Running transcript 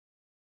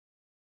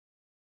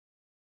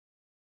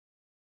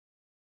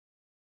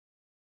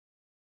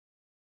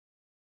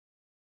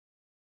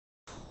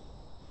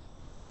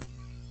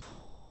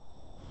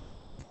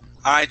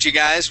All right, you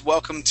guys,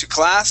 welcome to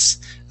class.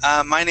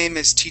 My name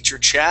is Teacher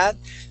Chad.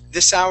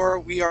 This hour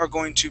we are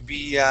going to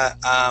be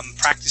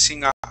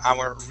practicing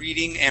our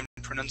reading and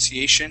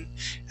pronunciation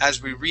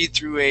as we read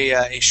through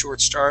a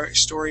short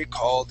story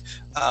called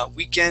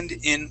Weekend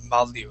in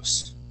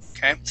Baldios.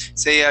 Okay,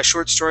 it's a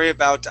short story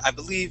about, I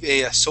believe,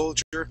 a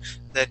soldier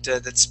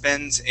that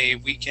spends a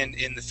weekend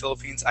in the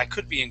Philippines. I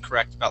could be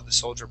incorrect about the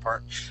soldier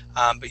part,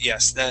 but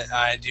yes, that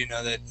I do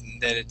know that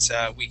it's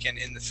a weekend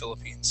in the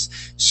Philippines.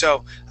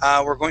 So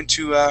we're going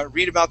to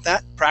read about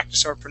that,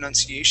 practice our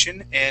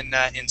pronunciation, and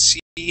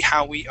see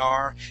how we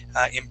are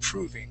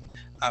improving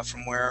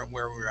from where we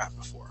were at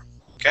before.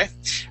 Okay,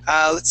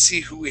 let's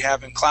see who we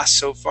have in class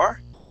so far.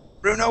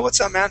 Bruno,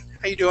 what's up, man?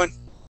 How you doing?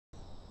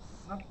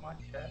 Not much,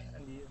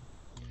 and you?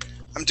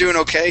 I'm doing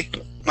okay.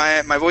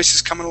 My voice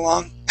is coming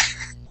along.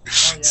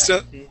 Oh yeah,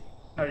 So,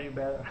 are you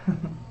better?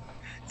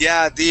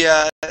 yeah,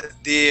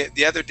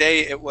 the other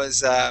day it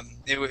was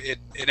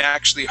it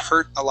actually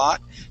hurt a lot.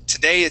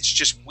 Today it's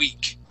just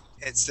weak.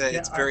 It's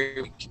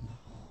very weak.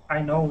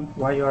 I know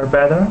why you are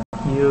better.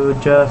 You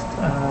just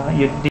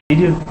did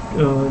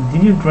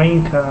you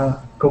drink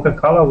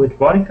Coca-Cola with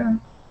vodka?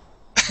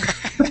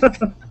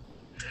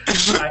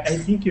 I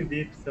think you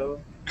did,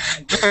 so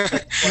I guess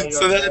that's why you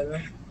are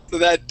better. So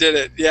that did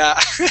it, yeah.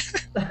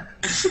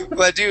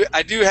 Well,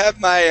 I do have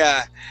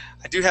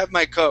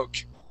my Coke.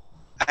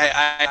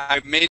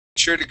 I made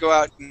sure to go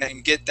out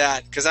and get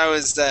that because I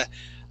was the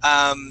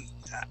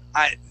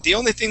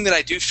only thing that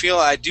I do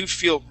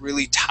feel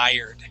really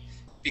tired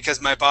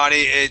because my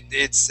body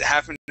it's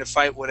having to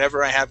fight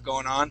whatever I have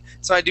going on,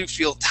 so I do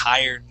feel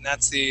tired, and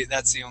that's the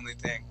only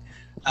thing.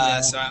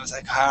 So I was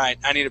like, all right,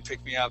 I need to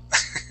pick me up.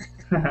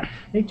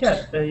 Hey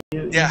Chad,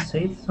 you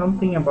said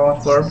something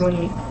about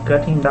verbally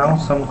cutting down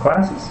some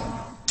classes.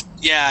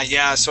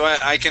 Yeah. So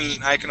I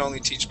can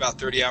only teach about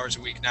 30 hours a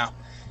week now.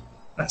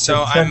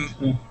 So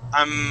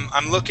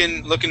I'm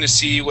looking to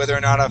see whether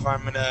or not if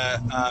I'm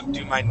gonna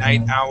do my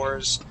night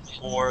hours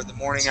or the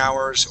morning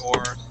hours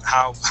or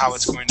how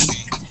it's going to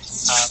be.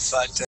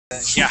 But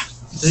yeah.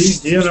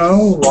 Do you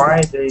know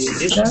why they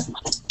did that?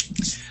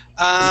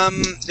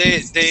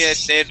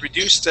 They had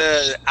reduced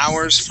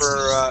hours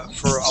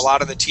for a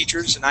lot of the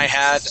teachers, and I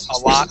had a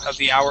lot of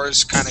the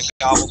hours kind of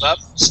gobbled up,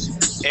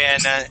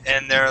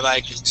 and they're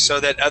like, so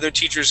that other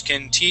teachers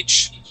can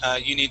teach,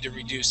 you need to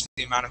reduce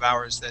the amount of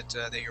hours that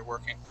you're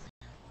working.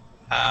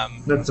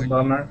 That's a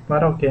bummer,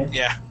 but okay.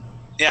 Yeah,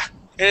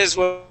 it is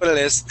what it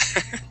is.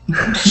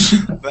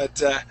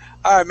 But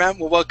all right, man.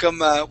 Well,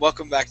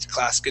 welcome back to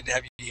class. Good to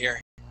have you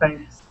here.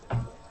 Thanks.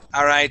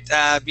 All right,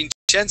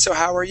 Vincenzo,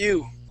 how are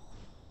you?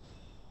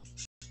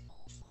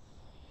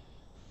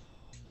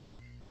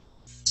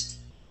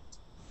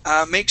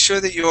 Make sure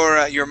that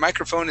your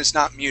microphone is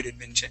not muted,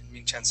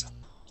 Vincenzo.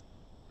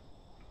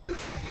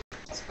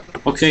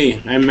 Okay,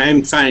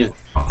 I'm fine.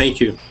 Thank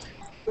you.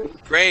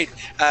 Great.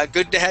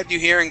 Good to have you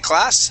here in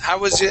class. How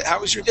was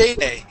your day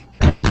today?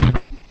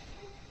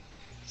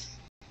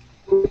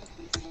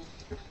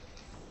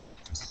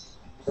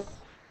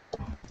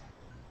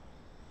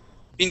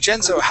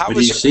 Vincenzo, how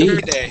was your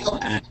day?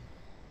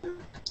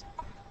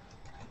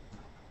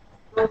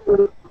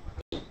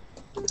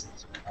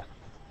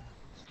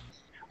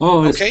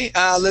 Oh, okay.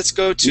 Let's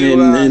go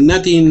to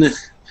nothing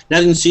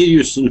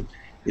serious.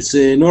 It's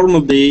a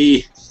normal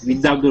day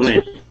without the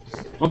rain.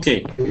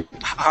 Okay.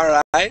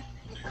 All right.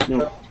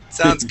 No.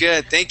 Sounds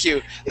good. Thank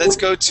you. Let's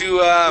go to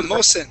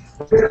Mohsen.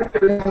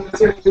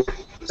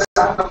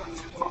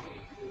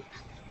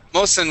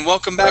 Mohsen,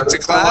 welcome back to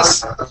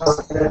class.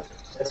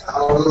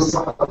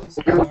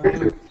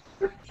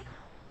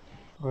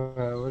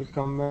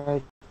 Welcome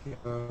back.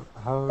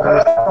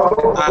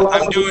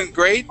 I'm doing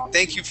great.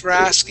 Thank you for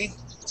asking.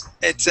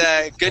 It's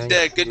good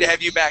to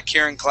have you back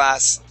here in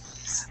class.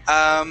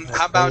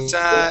 How about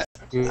I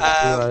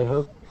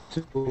hope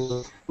to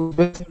do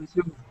better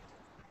soon.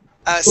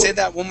 say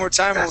that one more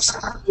time,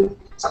 Mohsen.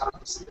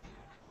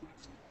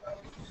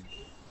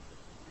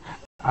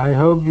 I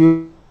hope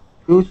you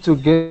to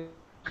get.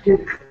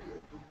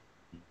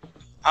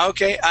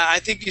 Okay, I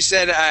think you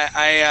said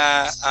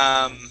I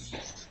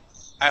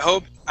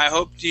hope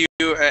you.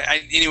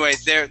 Anyway,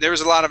 there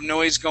was a lot of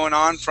noise going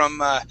on from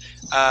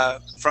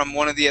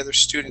one of the other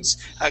students.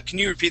 Can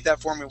you repeat that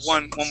for me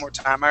one more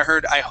time? I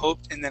heard I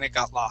hoped and then it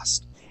got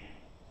lost.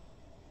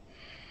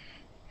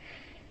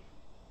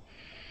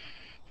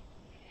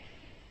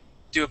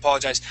 Do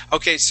apologize.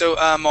 Okay, so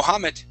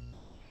Mohammed,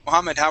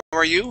 how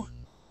are you?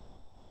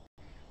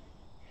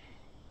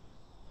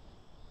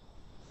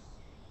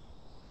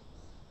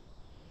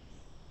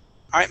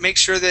 All right, make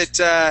sure that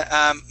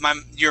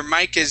your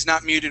mic is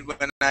not muted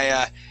when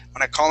I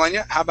call on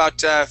you. How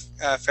about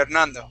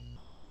Fernando?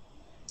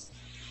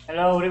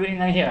 Hello, good evening.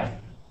 I'm here.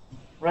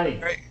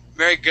 Ready?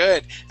 Very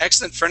good.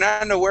 Excellent.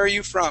 Fernando, where are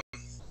you from?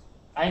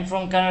 I'm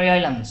from Canary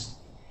Islands,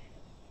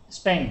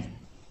 Spain.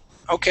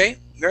 Okay,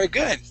 very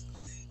good.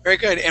 Very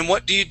good. And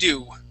what do you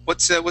do?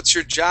 What's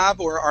your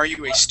job, or are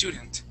you a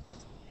student?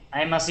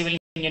 I'm a civil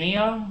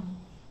engineer,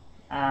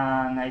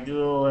 and I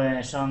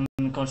do some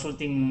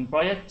consulting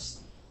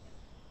projects.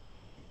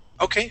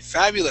 Okay,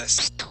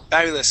 fabulous.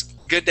 Fabulous.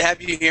 Good to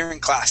have you here in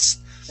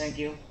class. Thank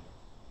you.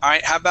 All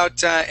right, how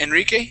about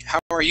Enrique? How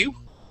are you?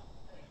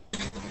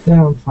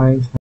 Yeah, I'm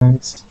fine,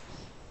 thanks.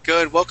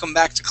 Good. Welcome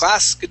back to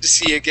class. Good to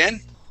see you again.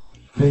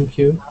 Thank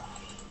you.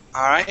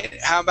 All right.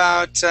 How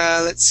about,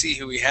 let's see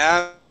who we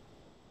have.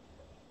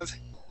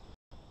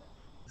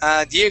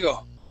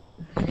 Diego.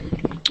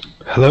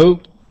 Hello?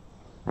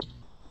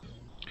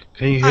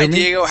 Can you hear Hi, me?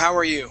 Diego. How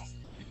are you?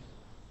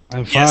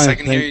 I'm fine, Yes, I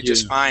can hear thank you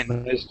just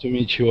fine. Nice to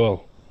meet you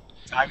all.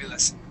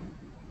 Fabulous.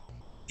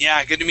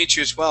 Yeah, good to meet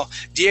you as well.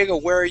 Diego,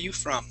 where are you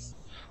from?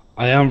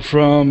 I am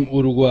from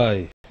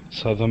Uruguay,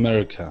 South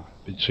America,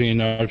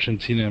 between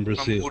Argentina and From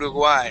Brazil.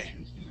 Uruguay.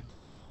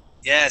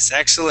 Yes,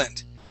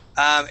 excellent.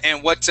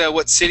 And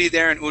what city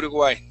there in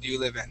Uruguay do you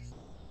live in?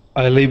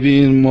 I live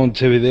in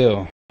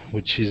Montevideo,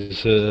 which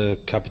is the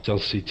capital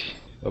city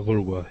of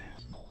Uruguay.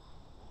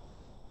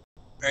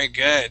 Very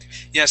good.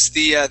 Yes,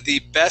 the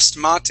best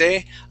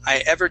mate I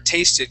ever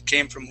tasted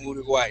came from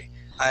Uruguay.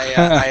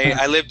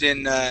 I lived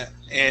in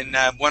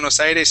Buenos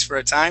Aires for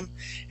a time,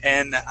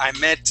 and I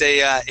met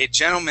a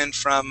gentleman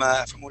from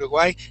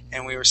Uruguay,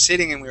 and we were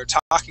sitting and we were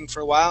talking for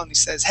a while, and he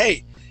says,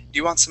 "Hey, do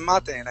you want some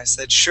mate?" And I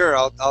said, "Sure,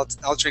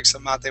 I'll drink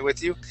some mate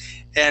with you."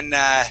 And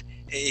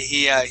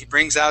he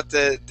brings out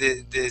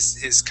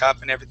his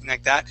cup and everything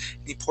like that,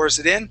 and he pours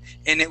it in,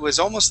 and it was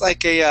almost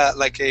like a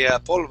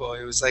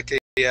polvo. It was like a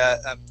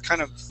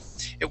kind of,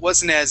 it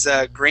wasn't as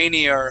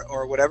grainy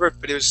or whatever,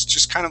 but it was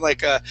just kind of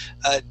like a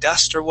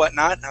dust or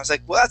whatnot. And I was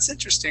like, well, that's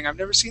interesting. I've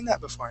never seen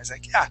that before. He's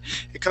like, yeah,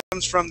 it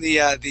comes from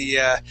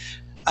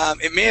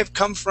it may have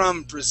come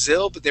from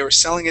Brazil, but they were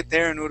selling it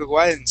there in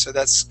Uruguay, and so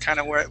that's kind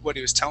of what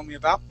he was telling me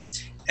about.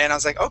 And I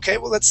was like, okay,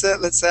 well, let's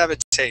have a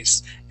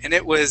taste. And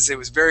it was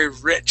very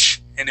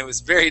rich and it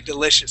was very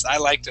delicious. I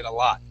liked it a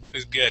lot. It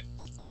was good.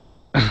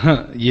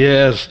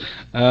 Yes,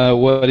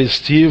 what is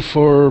tea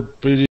for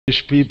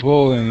British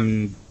people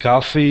and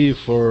coffee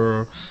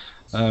for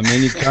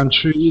many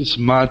countries,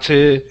 mate.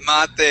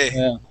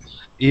 Mate.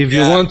 If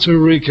you want to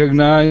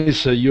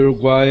recognize a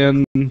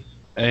Uruguayan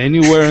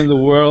anywhere in the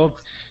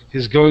world,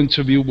 he's going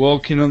to be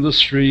walking on the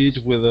street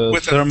with a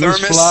thermos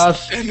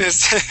flask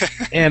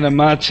and a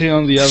mate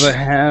on the other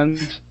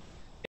hand.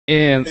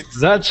 And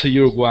that's a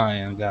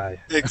Uruguayan guy.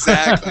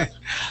 Exactly.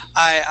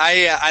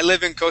 I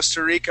live in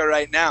Costa Rica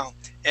right now,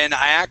 and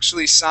I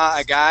actually saw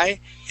a guy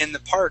in the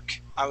park.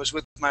 I was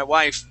with my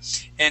wife,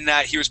 and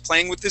he was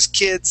playing with his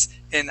kids,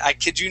 and I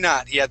kid you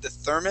not, he had the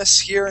thermos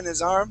here in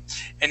his arm,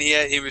 and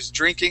he was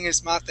drinking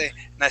his mate,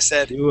 and I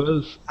said,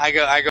 I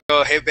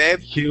go, hey babe,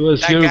 he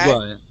was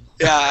Uruguayan.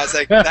 Yeah, I was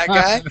like, that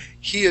guy,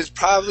 he is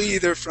probably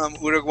either from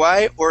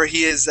Uruguay or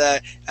he is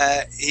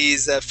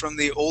he's from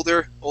the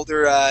older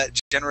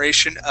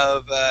generation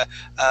of the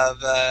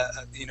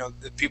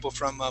people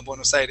from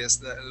Buenos Aires,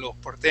 the los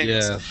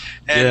porteños.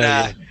 And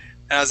I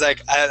was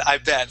like, I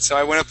bet. So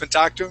I went up and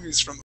talked to him. He's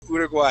from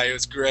Uruguay. It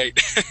was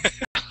great.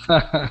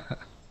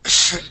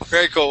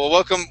 Very cool.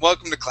 Well,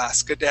 welcome to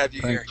class. Good to have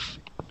you here.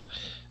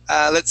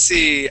 Let's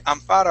see,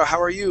 Amparo,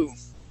 how are you?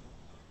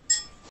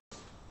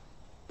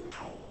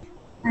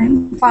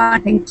 I'm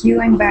fine, thank you.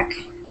 I'm back.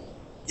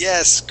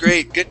 Yes,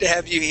 great. Good to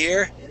have you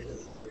here.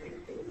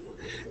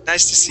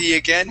 Nice to see you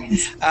again.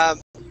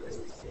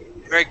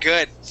 Very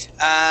good.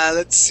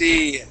 Let's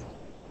see.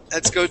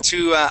 Let's go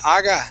to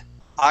Aga.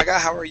 Aga,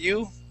 how are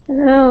you?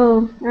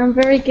 Hello, I'm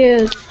very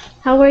good.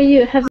 How are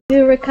you? Have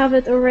you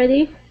recovered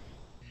already?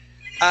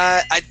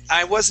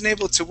 I wasn't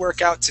able to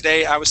work out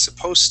today. I was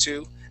supposed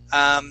to.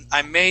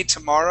 I may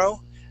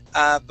tomorrow.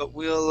 But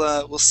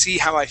we'll see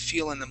how I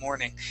feel in the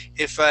morning.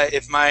 If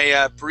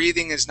my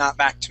breathing is not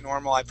back to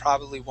normal, I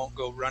probably won't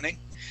go running.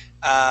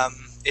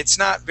 It's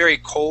not very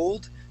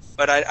cold,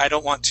 but I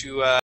don't want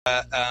to.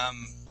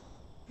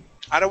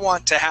 I don't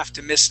want to have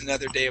to miss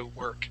another day of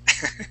work.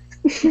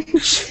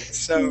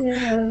 So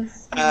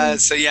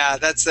yeah,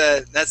 that's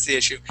the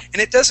issue, and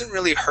it doesn't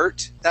really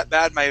hurt that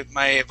bad.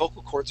 My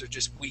vocal cords are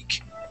just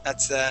weak.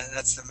 That's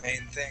the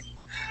main thing.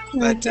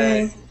 But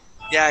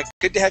yeah,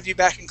 good to have you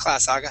back in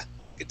class, Aga.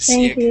 Good to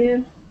see you. Thank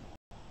you.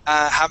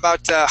 How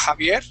about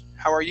Javier?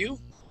 How are you?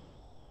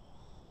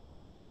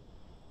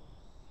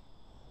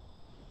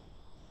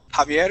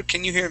 Javier,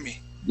 can you hear me?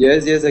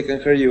 Yes, I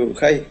can hear you.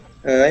 Hi,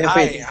 I am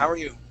Hi, fine. how are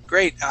you?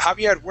 Great.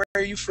 Javier, where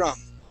are you from?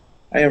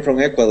 I am from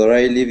Ecuador.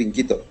 I live in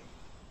Quito.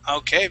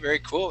 Okay, very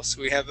cool.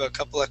 So we have a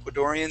couple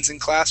Ecuadorians in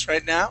class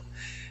right now.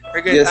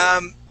 Very good. Yes.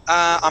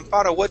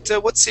 Amparo,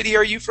 what city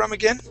are you from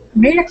again?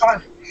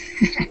 Miracle.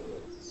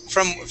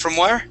 From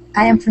where?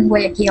 I am from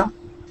Guayaquil.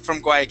 From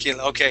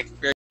Guayaquil. Okay,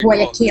 very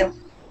Guayaquil. Cool.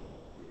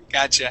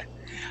 Gotcha.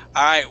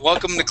 All right,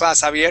 welcome to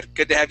class, Javier.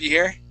 Good to have you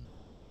here.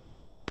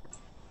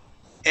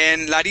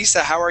 And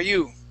Larissa, how are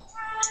you?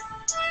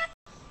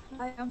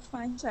 I am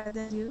fine, Chad,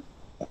 and you?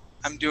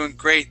 I'm doing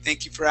great.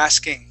 Thank you for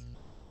asking.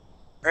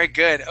 Very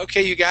good.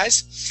 Okay, you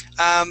guys.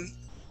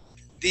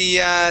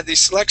 The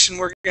selection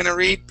we're gonna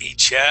read,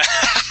 beat ya.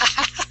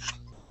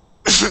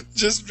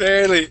 Just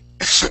barely.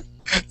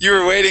 You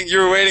were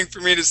waiting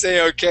for me to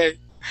say okay.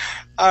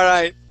 All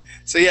right.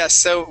 So yes,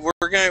 so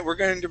we're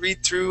going to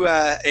read through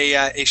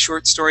a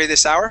short story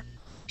this hour.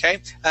 Okay,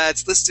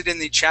 it's listed in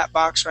the chat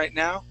box right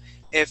now.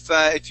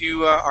 If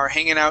you are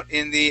hanging out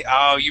in the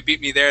you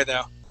beat me there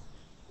though.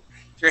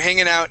 If you're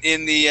hanging out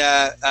in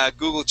the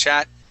Google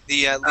chat,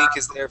 the link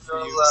is there for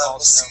you. We'll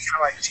see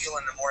how I feel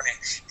in the morning.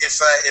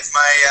 If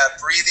my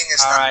breathing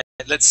is all right,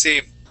 let's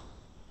see.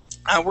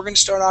 We're going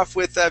to start off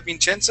with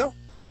Vincenzo.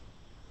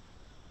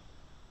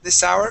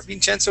 This hour,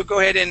 Vincenzo, go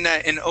ahead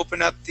and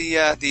open up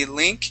the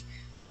link,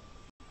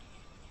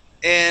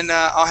 and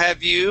I'll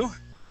have you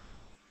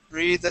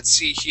read. Let's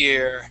see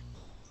here.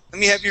 Let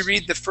me have you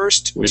read the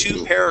first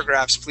two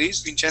paragraphs,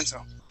 please,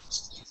 Vincenzo.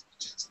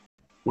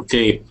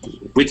 Okay,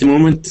 wait a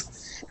moment.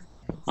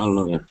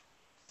 Allora,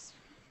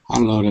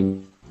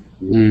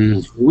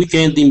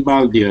 Weekend in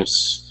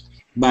Baldios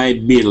by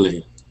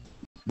Billy.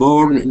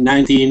 Born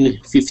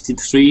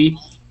 1953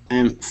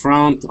 and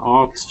from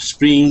Hot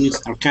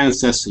Springs,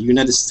 Arkansas,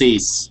 United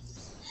States.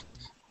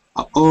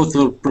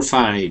 Author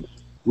profile.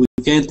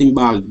 Weekend in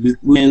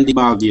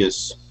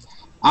Baldios.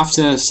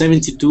 After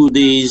 72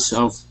 days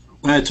of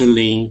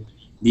patrolling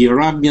the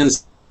Arabian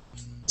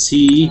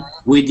Sea,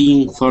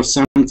 waiting for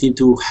something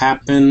to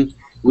happen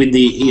with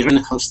the Iran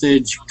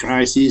hostage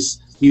crisis,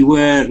 we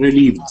were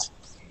relieved.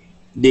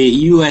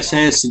 The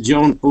USS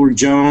John Paul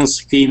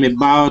Jones came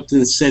about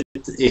and set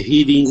a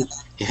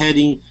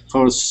heading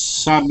for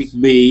Subic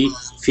Bay,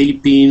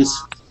 Philippines,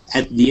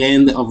 at the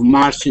end of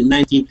March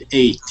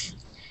 1980.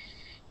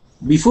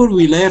 Before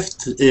we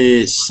left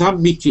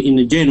Subic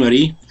in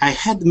January, I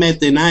had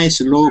met a nice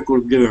local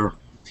girl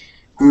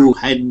who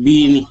had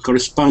been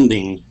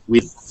corresponding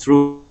with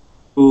through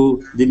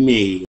the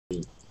mail.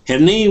 Her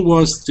name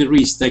was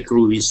Teresa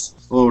Cruz,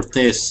 or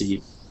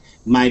Tessie.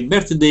 My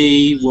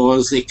birthday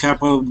was a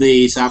couple of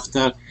days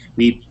after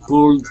we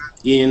pulled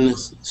in,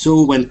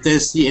 so when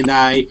Tessie and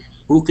I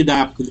hooked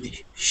up,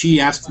 she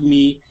asked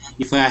me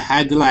if I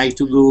had like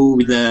to go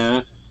with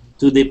her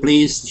to the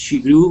place she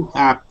grew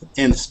up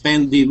and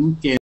spend the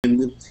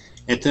weekend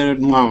at her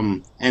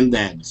mom and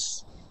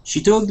dad's. She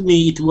told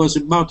me it was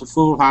about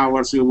 4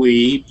 hours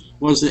away,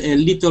 was a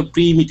little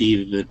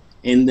primitive,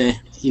 and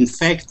in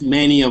fact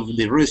many of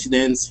the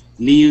residents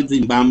lived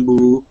in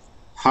bamboo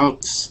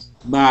huts,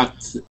 but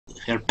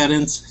her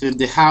parents had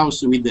the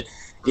house with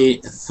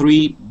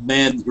 3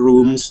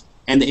 bedrooms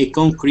and a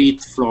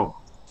concrete floor.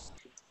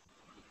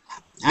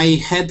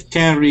 I had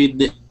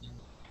carried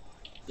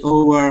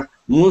over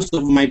most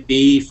of my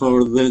pay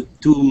for the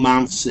 2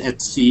 months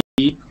at sea,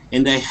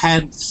 and I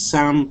had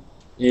some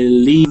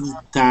leave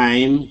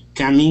time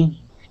coming,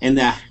 and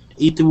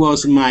it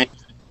was my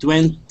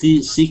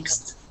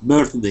 26th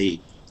birthday.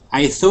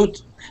 I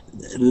thought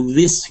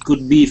this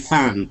could be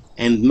fun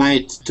and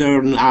might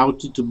turn out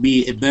to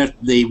be a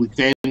birthday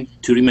weekend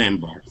to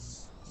remember.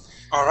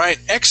 All right,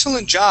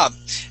 excellent job.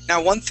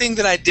 Now, one thing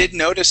that I did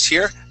notice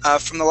here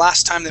from the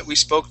last time that we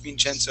spoke,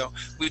 Vincenzo,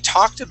 we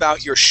talked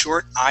about your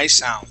short I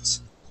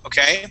sounds,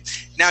 okay?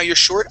 Now, your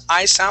short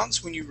I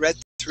sounds, when you read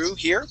through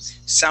here,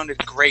 sounded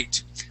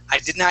great. I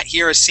did not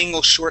hear a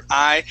single short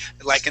I,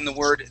 like in the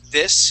word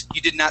this.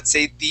 You did not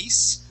say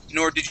these,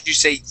 nor did you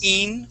say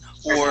in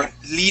or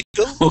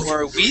little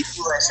or with.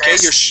 Okay,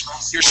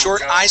 your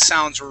short I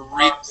sounds were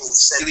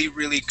really,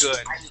 really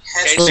good.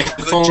 Okay, so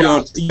good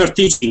job. You're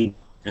teaching.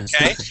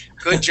 Okay,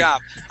 good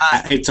job.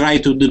 I try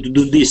to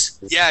do this.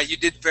 Yeah, you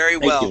did very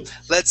well.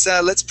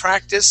 Let's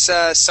practice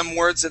some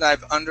words that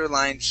I've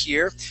underlined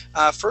here.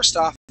 First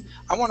off,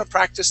 I want to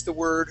practice the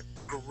word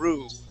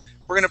grew.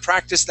 We're going to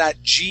practice that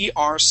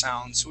GR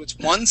sound. So it's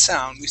one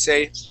sound. We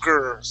say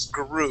grew.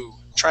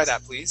 Try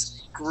that,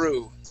 please.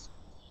 Grew.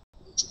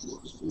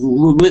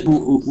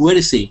 Where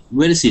is it?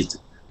 Where is it?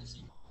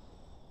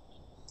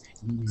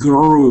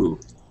 Grow.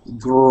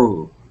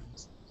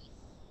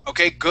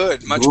 Okay,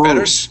 good. Much Grow.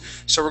 better.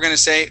 So we're going to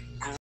say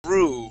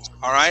grew.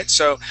 All right.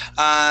 So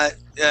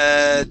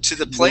to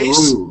the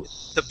place, Grew.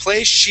 the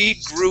place she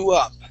grew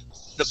up.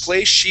 The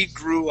place she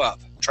grew up.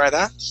 Try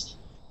that.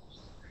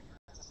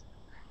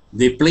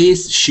 The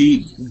place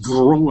she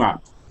grew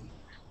up.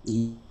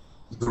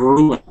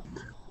 Grew up.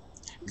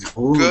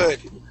 Good.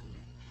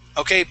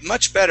 Okay,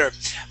 much better.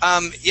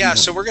 Yeah,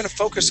 so we're going to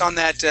focus on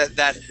that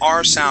that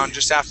R sound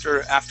just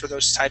after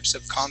those types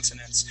of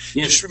consonants.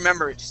 Yes. Just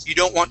remember, you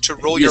don't want to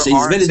roll Yes, your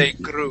R it's and very- say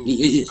grew.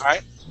 All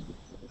right?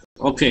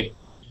 Okay.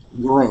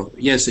 Grow.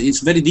 Yes,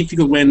 it's very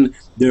difficult when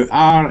there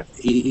are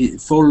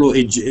follow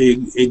a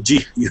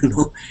G, you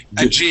know.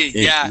 A G,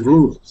 yeah.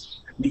 Grow.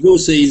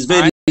 Because it's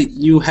very,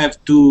 you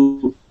have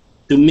to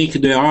make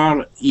the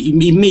R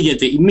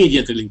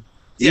immediately.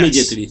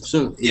 Yes.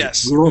 So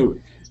Yes. grow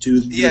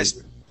to Yes.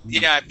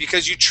 Yeah,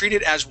 because you treat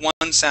it as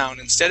one sound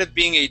instead of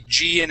being a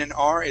G and an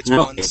R. It's Okay.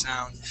 one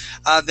sound.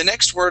 The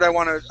next word I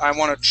want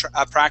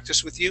to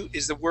practice with you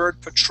is the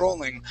word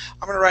patrolling.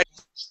 I'm going to write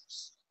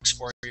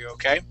for you.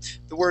 Okay,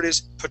 the word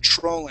is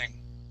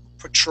patrolling.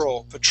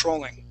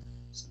 Patrolling.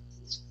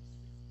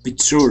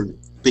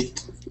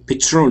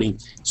 Patrolling.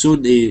 So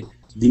the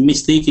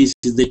mistake is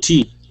the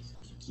T,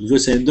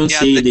 because I don't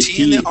say the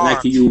T and the R.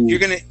 like you. You're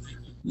gonna.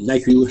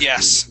 Like you.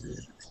 Yes.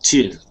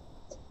 Cheer.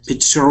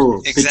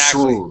 Petrol.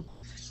 Exactly. Petrol.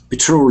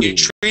 Petroleum.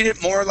 You treat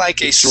it more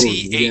like a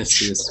Petroleum.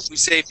 CH. Yes. We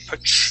say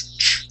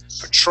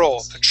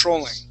patrol,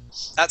 patrolling.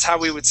 That's how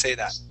we would say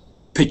that.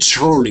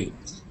 Petroleum.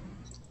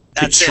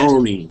 That's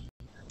Petroleum.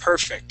 it.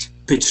 Perfect.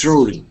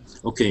 Petroleum.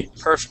 Okay.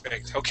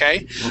 Perfect.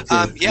 Okay.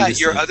 Okay. Yeah.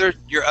 Your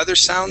other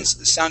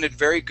sounds sounded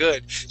very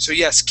good. So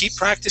yes, keep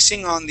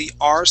practicing on the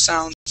R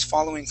sounds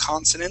following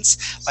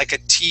consonants, like a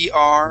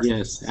TR,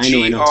 Yes, I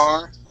know.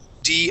 GR,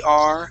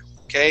 DR,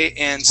 okay,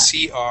 and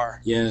CR.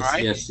 Yes, all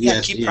right? yes, yeah,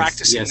 yes, keep yes,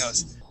 practicing yes,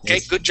 those. Okay,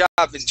 yes. good job,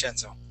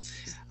 Vincenzo.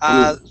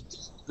 Good.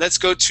 Let's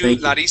go to Thank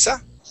you.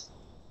 Larissa.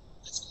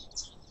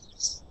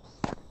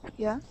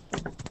 Yeah.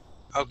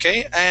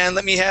 Okay, and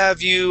let me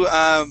have you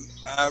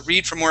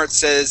read from where it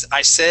says,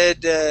 I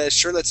said,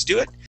 sure, let's do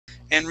it,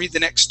 and read the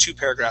next 2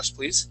 paragraphs,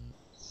 please.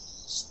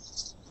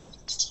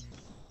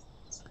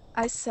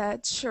 I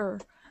said, sure,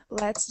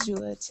 let's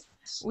do it.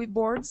 We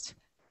boarded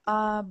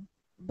a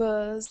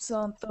bus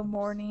on the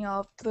morning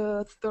of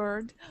the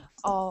 3rd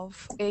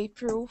of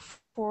April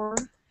for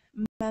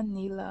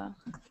Manila.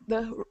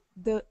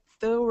 The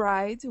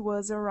ride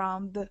was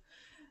around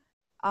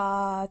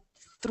a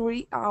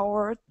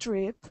 3-hour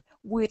trip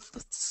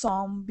with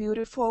some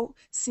beautiful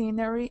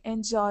scenery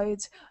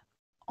enjoyed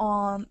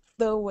on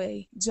the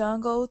way.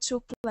 Jungle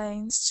to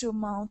plains to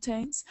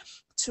mountains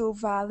to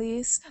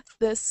valleys.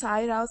 The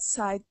sight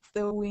outside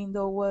the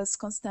window was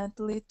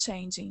constantly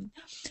changing.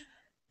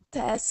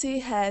 Tessie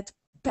had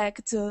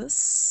packed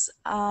us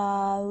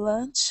a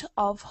lunch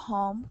of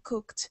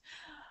home-cooked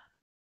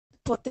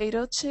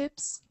potato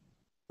chips,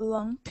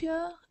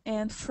 lumpia,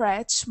 and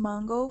fresh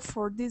mango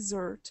for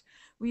dessert.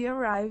 We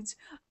arrived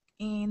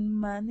in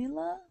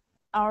Manila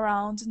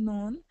around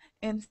noon,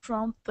 and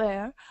from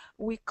there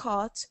we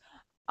caught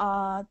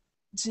a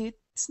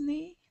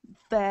jeepney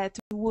that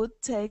would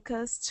take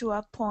us to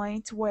a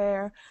point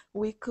where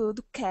we could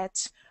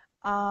catch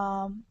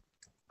a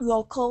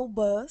local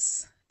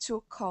bus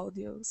to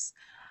Baldios.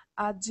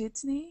 A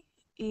jeepney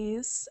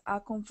is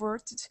a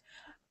converted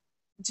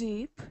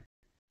jeep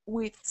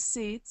with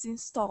seats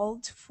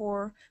installed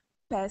for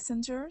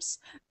passengers.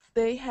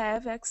 They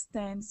have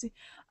extended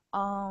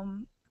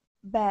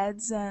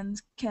beds and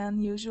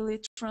can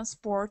usually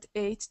transport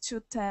 8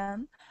 to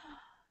 10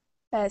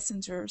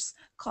 passengers.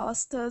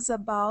 Cost us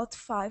about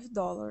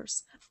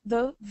 $5.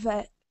 The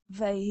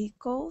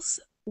vehicles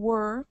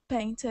were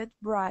painted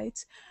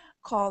bright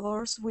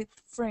colors with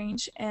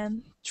fringe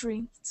and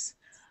trims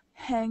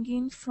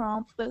hanging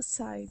from the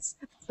sides.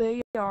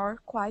 They are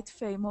quite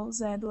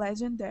famous and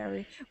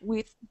legendary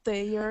with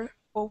their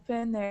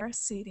open-air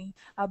seating.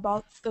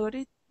 About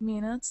 30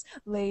 minutes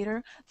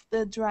later,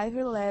 the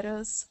driver let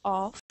us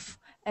off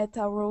at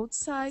a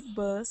roadside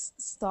bus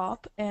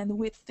stop, and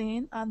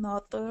within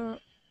another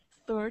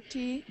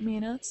 30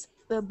 minutes,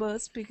 the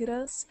bus picked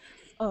us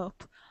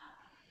up.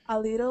 A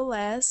little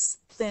less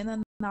than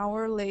an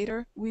hour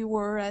later, we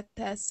were at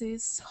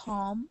Tessie's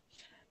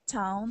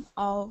hometown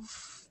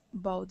of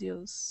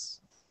Baldios.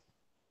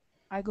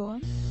 I go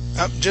on?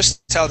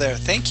 Just tell there.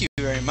 Thank you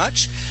very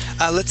much.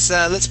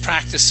 Let's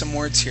practice some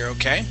words here,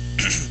 okay?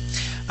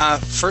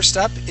 First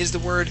up is the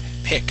word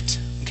picked.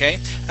 Okay,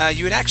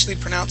 you would actually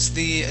pronounce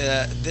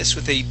this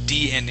with a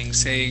D ending,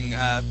 saying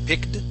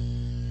picked,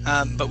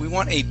 but we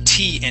want a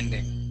T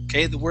ending.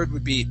 Okay, the word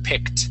would be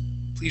picked.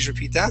 Please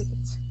repeat that.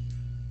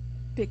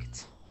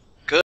 Picked.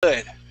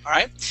 Good. All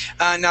right.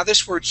 Now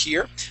this word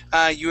here,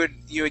 you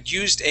had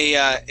used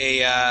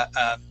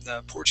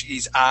the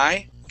Portuguese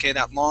I. Okay,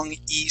 that long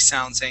E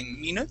sound, saying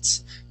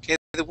minutes. Okay,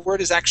 the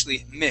word is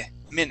actually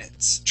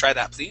minutes. Try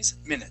that, please.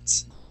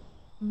 Minutes.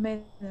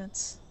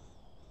 Minutes.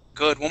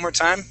 Good. One more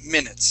time.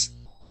 Minutes.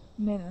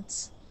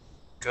 Minutes.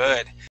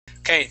 Good.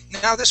 Okay,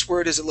 now this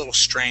word is a little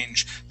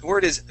strange. The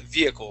word is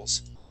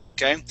vehicles.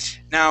 Okay,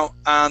 now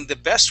the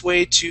best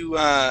way to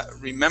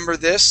remember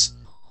this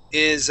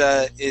is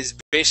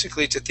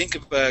basically to think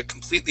of a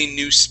completely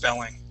new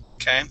spelling.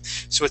 Okay,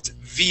 so it's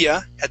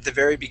via at the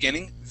very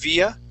beginning,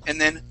 via,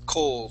 and then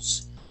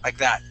coals, like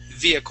that.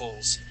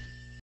 Vehicles.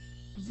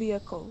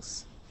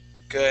 Vehicles.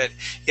 Good.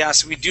 Yeah,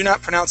 so we do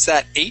not pronounce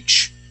that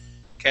H.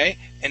 Okay,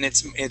 and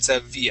it's a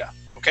via.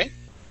 Okay.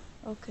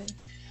 Okay.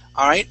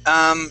 All right.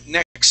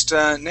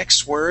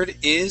 Next word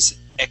is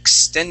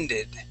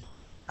extended.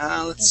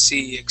 Let's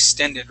see,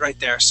 extended right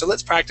there. So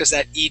let's practice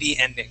that ed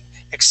ending.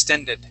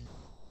 Extended.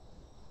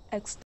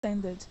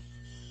 Extended.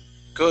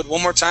 Good.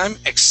 One more time.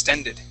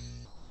 Extended.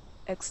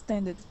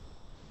 Extended.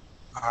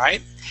 All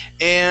right.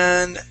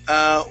 And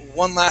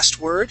one last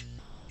word.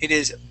 It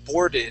is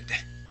boarded,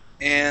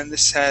 and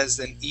this has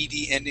an ed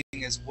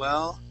ending as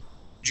well.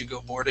 Did you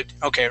go boarded?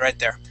 Okay, right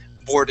there.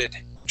 Boarded.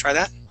 Try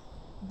that.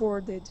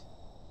 Boarded.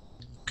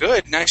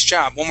 Good. Nice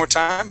job. One more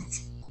time.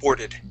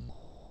 Boarded.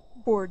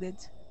 Boarded.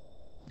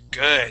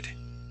 Good.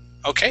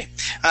 Okay.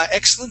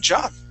 Excellent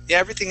job. Yeah,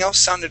 everything else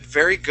sounded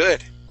very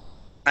good.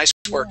 Nice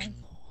work. Yeah.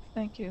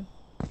 Thank you.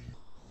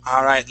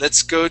 All right.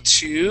 Let's go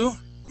to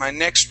my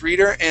next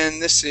reader,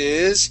 and this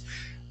is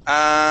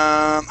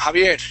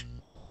Javier.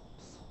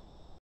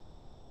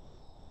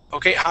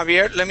 Okay,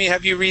 Javier, let me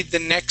have you read the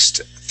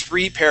next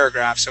 3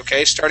 paragraphs,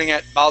 okay? Starting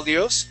at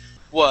Baldios,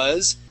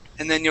 was,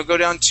 and then you'll go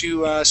down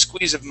to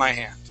squeeze of my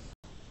hand.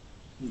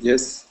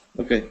 Yes,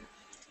 okay.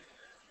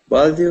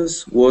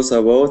 Baldios was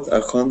about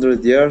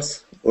 100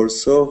 yards or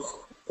so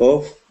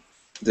off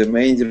the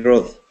main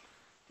road.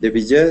 The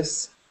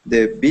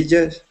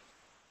village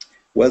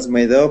was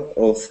made up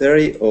of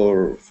 30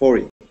 or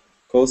 40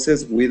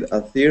 houses with a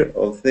third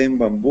of them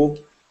bamboo,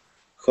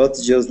 hut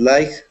just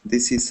like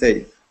this is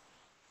said.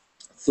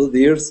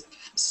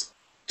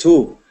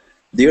 Two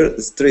dear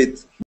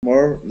street,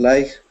 more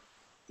like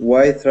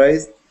white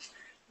rice,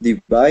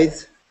 divide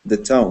the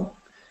town.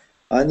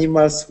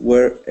 Animals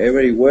were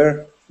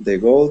everywhere. The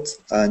goats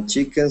and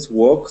chickens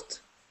walked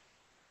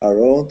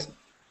around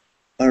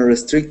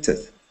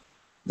unrestricted.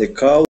 The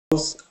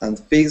cows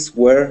and pigs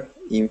were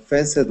in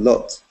fenced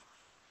lots.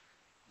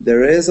 The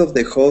rest of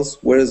the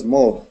house were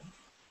small,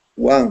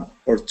 1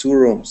 or 2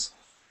 rooms.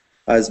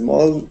 A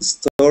small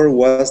store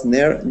was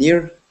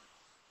near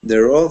the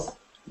road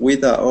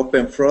with an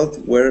open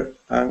front where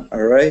an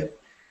array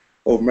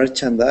of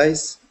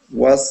merchandise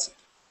was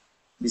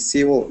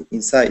visible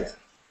inside.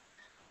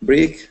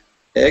 Brick,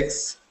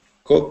 eggs,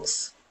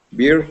 cokes,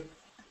 beer,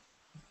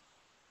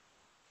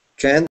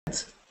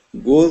 canned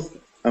goods,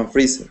 and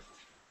freezer.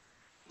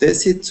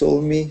 Tessie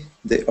told me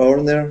the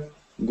owner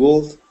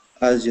would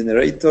a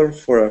generator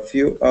for a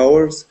few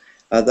hours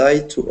a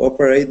day to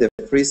operate the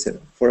freezer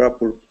for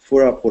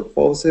a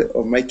purpose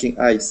of making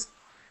ice.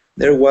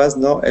 There was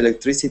no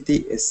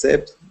electricity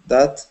except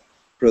that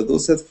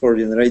produced for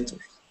generators.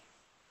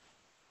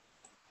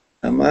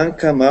 A man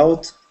came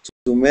out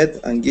to meet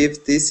and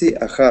give Tessie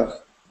a hug.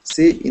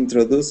 She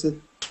introduced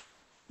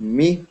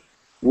me,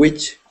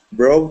 which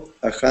brought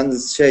a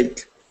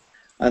handshake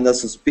and a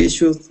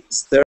suspicious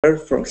stare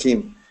from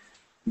him.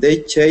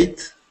 They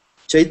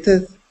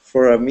chatted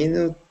for a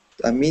minute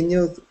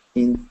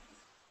in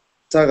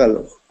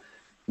Tagalog.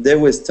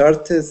 Then we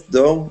started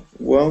down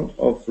one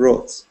of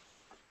roads.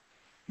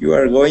 You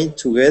are going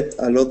to get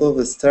a lot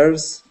of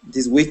stars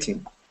this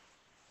weekend.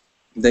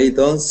 They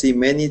don't see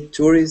many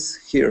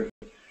tourists here,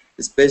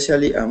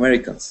 especially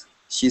Americans,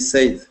 she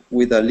said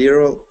with a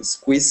little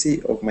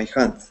squeeze of my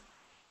hand.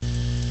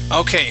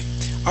 Okay,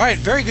 all right,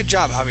 very good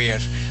job, Javier.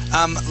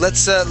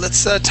 Let's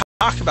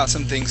talk about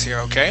some things here,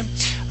 okay?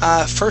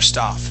 First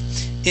off,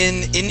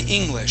 in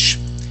English,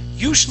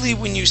 usually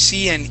when you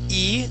see an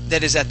E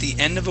that is at the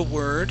end of a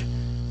word,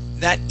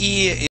 that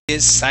E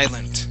is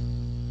silent,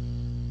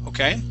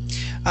 okay?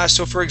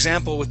 So for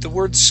example, with the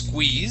word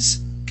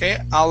squeeze, okay,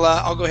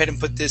 I'll go ahead and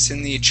put this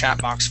in the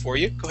chat box for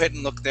you. Go ahead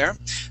and look there.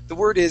 The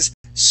word is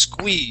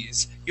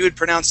squeeze. You had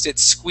pronounced it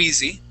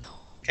squeezy,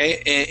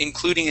 okay,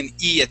 including an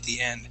E at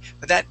the end,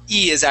 but that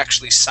E is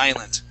actually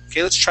silent.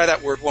 Okay, let's try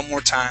that word one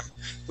more time.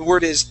 The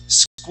word is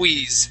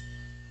squeeze.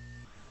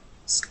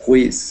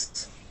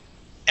 Squeeze.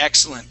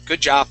 Excellent,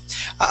 good job.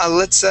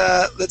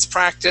 Let's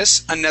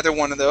practice another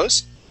one of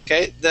those.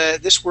 Okay,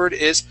 this word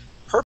is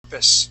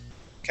purpose.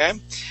 Okay,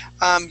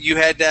 you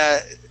had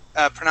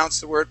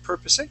pronounced the word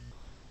purposing.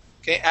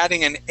 Okay,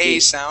 adding an A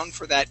sound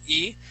for that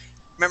E.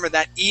 Remember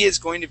that E is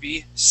going to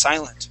be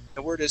silent.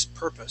 The word is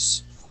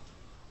purpose.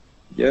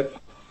 Yep,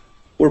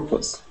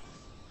 purpose.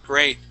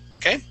 Great.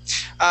 Okay.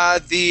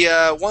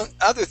 The one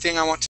other thing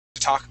I want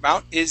to talk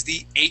about is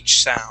the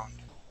H sound.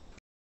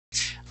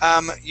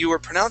 You were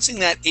pronouncing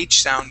that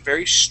H sound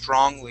very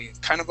strongly,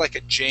 kind of like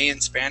a J in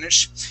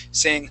Spanish,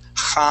 saying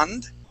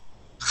hand.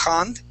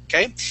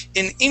 Okay.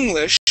 In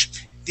English,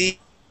 the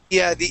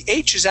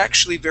H is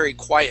actually very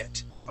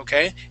quiet.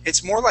 Okay.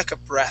 It's more like a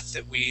breath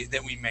that we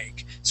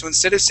make. So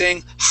instead of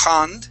saying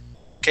hand,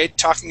 okay,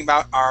 talking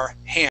about our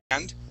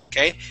hand,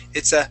 okay,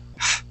 it's a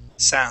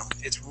sound.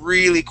 It's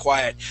really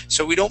quiet.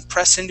 So we don't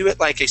press into it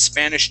like a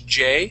Spanish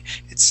J.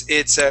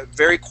 It's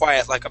very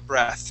quiet, like a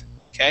breath.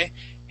 Okay,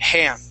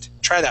 hand.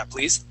 Try that,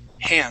 please.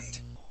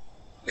 Hand.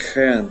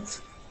 Hand.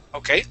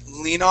 Okay,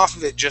 lean off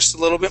of it just a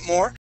little bit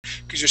more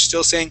because you're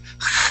still saying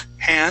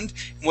hand.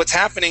 And what's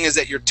happening is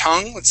that your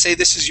tongue, let's say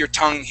this is your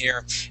tongue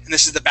here, and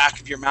this is the back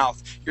of your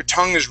mouth. Your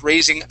tongue is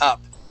raising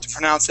up to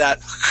pronounce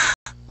that.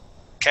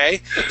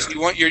 Okay, so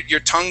you want your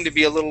tongue to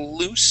be a little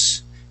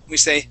loose. We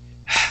say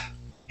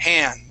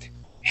hand.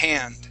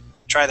 Hand.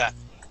 Try that.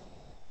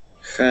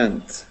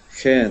 Hand.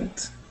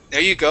 Hand.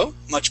 There you go.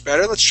 Much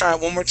better. Let's try it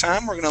one more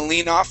time. We're going to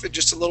lean off it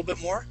just a little bit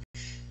more.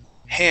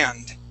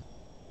 Hand.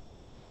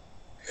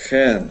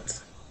 Hand.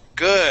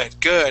 Good,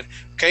 good.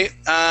 Okay,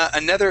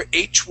 another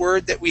H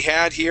word that we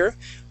had here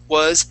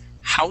was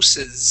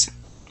houses.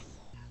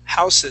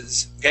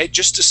 Houses. Okay,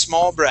 just a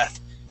small breath.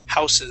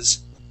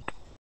 Houses.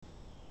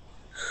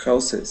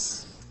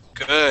 Houses.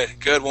 Good,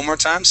 good. One more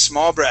time.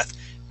 Small breath.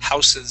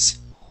 Houses.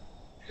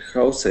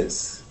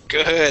 Houses.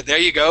 Good. There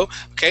you go.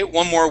 Okay,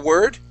 one more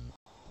word.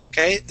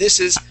 Okay, this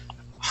is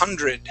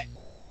hundred.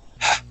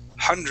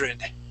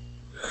 Hundred.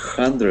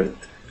 Hundred.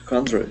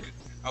 Hundred.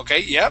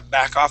 Okay, yep.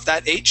 Back off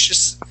that H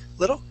just a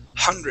little.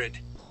 Hundred.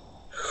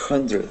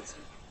 Hundred.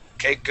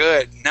 Okay,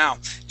 good. Now,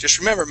 just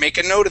remember, make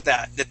a note of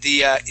that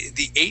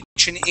the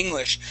H in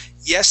English,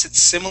 yes,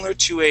 it's similar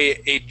to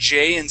a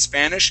J in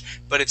Spanish,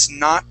 but it's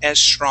not as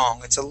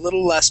strong. It's a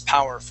little less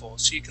powerful,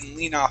 so you can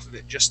lean off of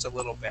it just a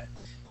little bit.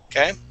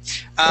 Okay?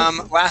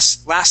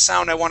 Last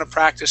sound I want to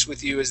practice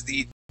with you is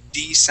the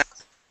D sound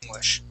in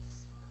English.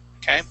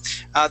 Okay?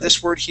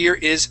 This word here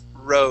is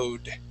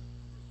road.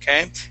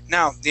 Okay?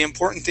 Now, the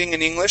important thing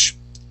in English,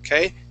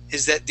 okay,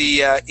 is that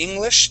the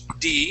English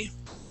D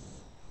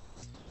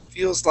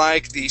feels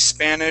like the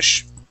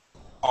Spanish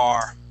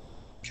R.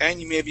 Okay,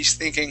 and you may be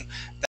thinking,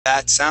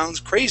 that sounds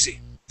crazy.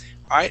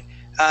 All right,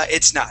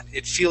 it's not.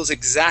 It feels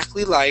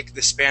exactly like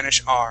the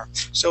Spanish R.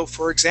 So,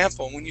 for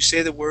example, when you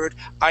say the word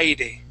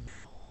aire,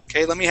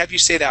 okay, let me have you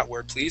say that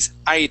word, please.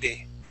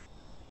 Aire.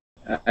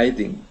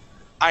 Aire.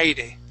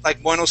 Aire,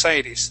 like Buenos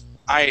Aires.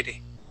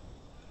 Aire.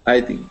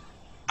 Aire.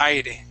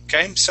 Aire.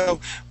 Okay, so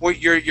what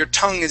your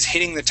tongue is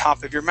hitting the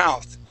top of your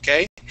mouth.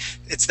 Okay,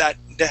 it's that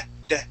d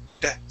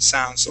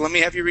sound. So let me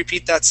have you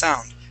repeat that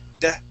sound.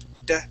 D.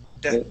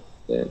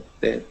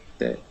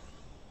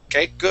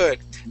 Okay, good.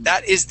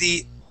 That is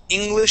the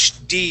English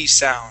D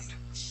sound.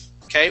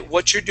 Okay,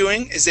 what you're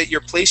doing is that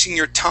you're placing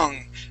your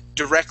tongue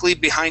directly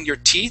behind your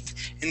teeth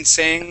and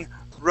saying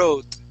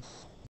road.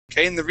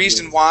 Okay, and the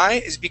reason why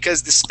is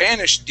because the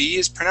Spanish D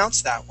is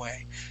pronounced that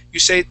way. You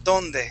say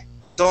donde,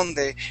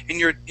 and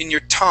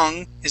your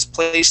tongue is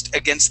placed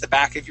against the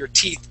back of your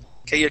teeth.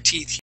 Okay, your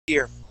teeth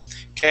here.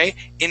 Okay,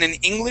 in an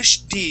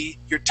English D,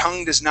 your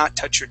tongue does not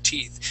touch your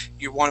teeth.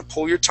 You want to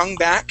pull your tongue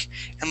back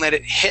and let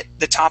it hit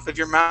the top of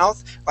your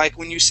mouth, like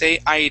when you say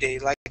aire,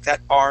 like that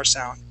R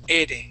sound.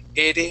 Aire,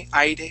 aire.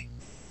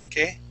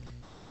 Okay,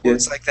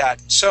 words like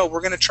that. So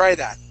we're going to try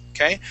that.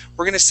 Okay,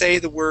 we're going to say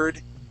the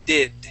word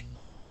did.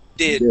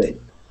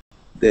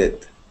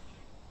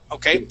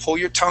 Okay, pull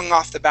your tongue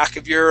off the back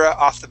of your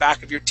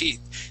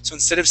teeth. So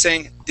instead of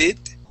saying did,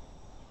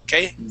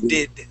 okay,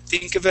 did.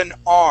 Think of an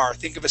R.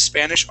 Think of a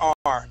Spanish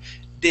R.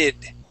 Did.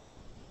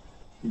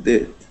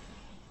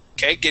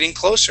 Okay, getting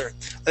closer.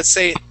 Let's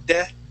say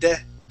de.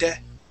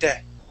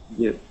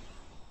 Yeah.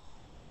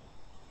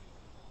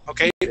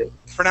 Okay,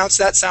 pronounce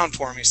that sound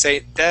for me.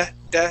 Say de.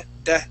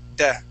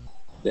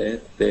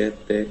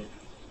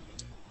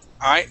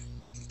 All right,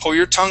 pull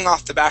your tongue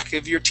off the back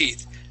of your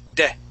teeth.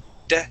 De.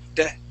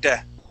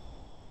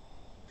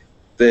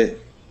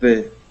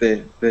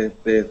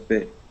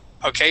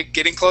 Okay,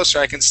 getting closer.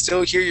 I can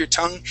still hear your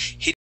tongue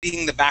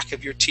hitting the back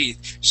of your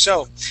teeth.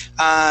 So,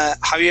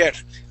 Javier,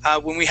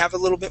 when we have a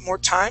little bit more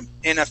time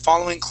in a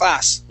following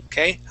class,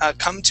 okay,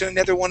 come to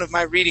another one of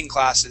my reading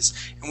classes,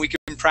 and we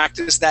can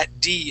practice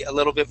that D a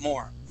little bit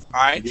more. All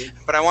right,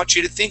 but I want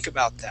you to think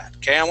about that.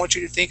 Okay, I want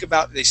you to think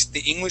about this, the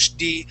English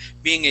D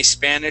being a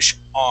Spanish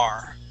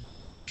R.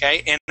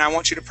 Okay, and I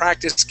want you to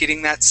practice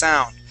getting that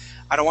sound.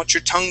 I don't want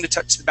your tongue to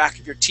touch the back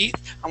of your teeth.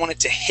 I want it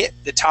to hit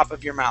the top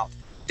of your mouth.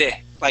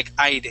 De, like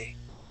aire.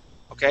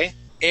 Okay,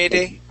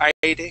 aire.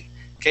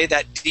 Okay,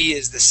 that D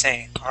is the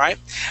same. All right.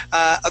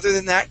 Other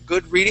than that,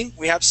 good reading.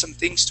 We have some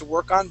things to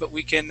work on, but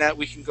we can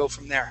go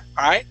from there.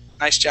 All right.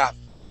 Nice job.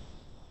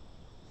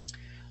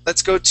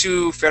 Let's go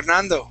to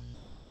Fernando.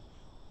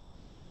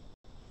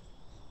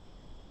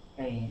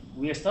 Okay,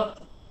 we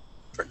stopped.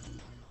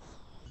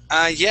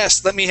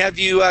 Yes. Let me have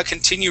you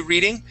continue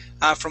reading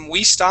from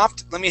we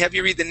stopped. Let me have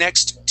you read the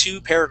next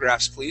 2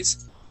 paragraphs,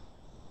 please.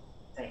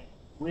 Okay.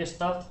 We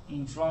stopped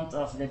in front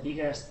of the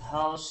biggest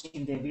house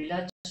in the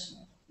village.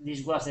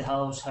 This was the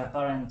house her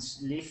parents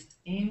lived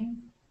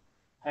in.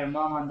 Her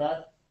mom and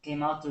dad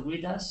came out to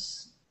greet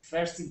us.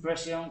 First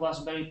impression was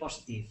very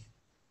positive.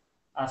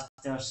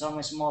 After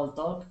some small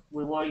talk,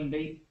 we were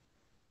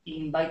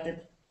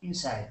invited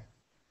inside.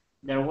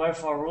 There were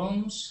 4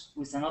 rooms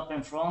with an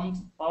open front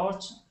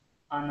porch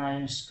and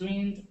a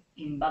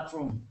screened-in back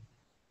room.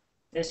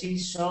 Tessie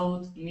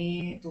showed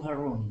me to her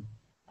room.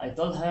 I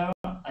told her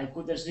I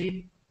could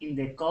sleep in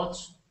the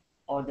couch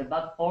or the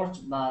back porch,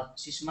 but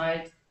she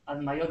smiled at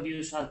my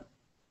obvious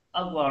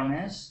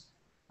awkwardness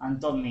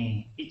and told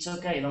me, "It's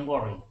okay, don't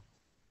worry."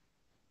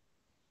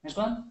 Next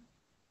one?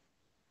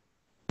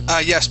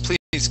 Yes,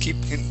 please keep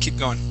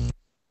going.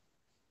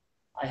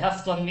 I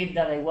have to admit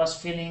that I was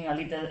feeling a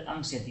little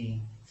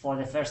anxiety for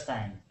the first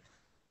time.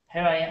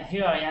 Here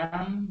I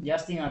am,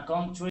 just a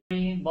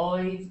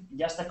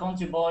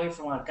country boy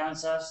from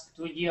Arkansas,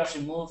 2 years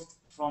removed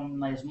from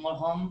my small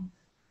home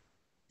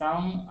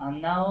town,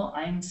 and now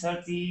I'm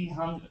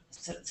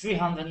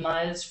 300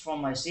 miles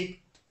from my ship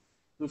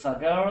with a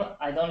girl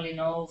I'd only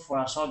know for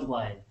a short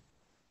while,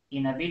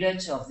 in a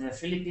village of the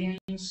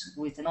Philippines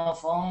with no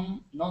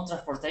phone, no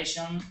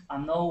transportation,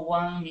 and no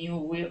one knew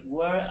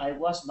where I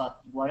was,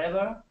 but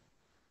whatever.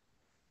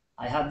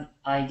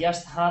 I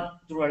just had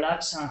to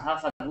relax and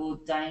have a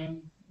good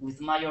time with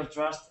major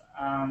trust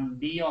and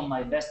be on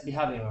my best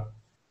behavior,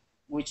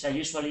 which I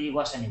usually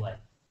was anyway.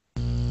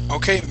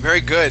 Okay, very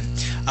good.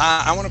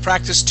 I want to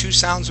practice 2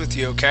 sounds with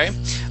you, okay?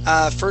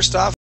 First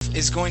off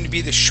is going to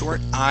be the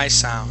short I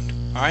sound.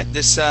 All right,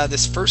 this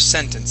first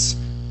sentence.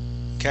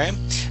 Okay,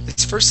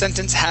 this first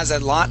sentence has a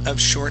lot of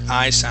short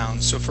I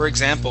sounds. So for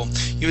example,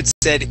 you had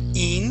said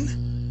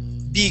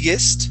in,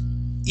 biggest,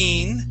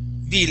 in,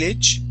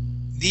 village,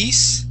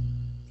 this,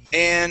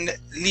 and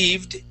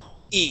lived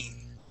in.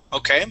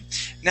 Okay,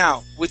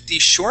 now with the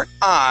short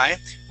I,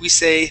 we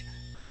say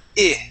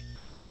I.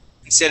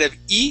 Instead of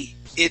E,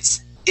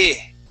 it's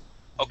I.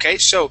 Okay,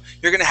 so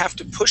you're going to have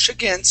to push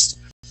against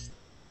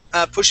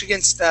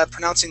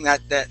pronouncing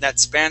that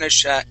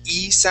Spanish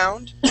E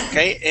sound,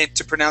 okay, and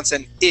to pronounce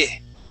an I.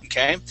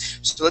 Okay,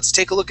 so let's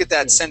take a look at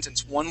that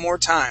sentence one more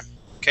time.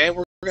 Okay,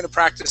 we're going to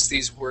practice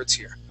these words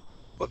here.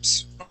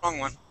 Whoops, wrong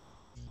one.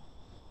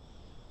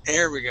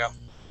 There we go.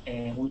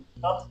 We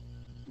stop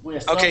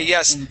okay,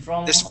 yes. In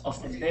front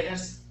of the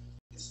biggest.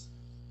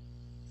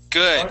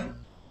 Good. Sorry?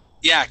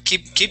 Yeah,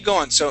 keep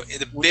going. So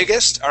the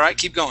biggest. All right,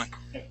 keep going.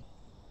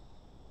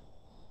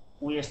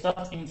 We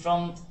stopped in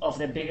front of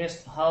the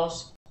biggest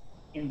house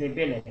in the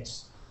village.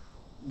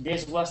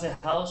 This was the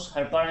house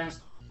her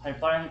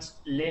parents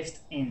lived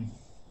in.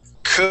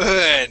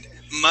 Good,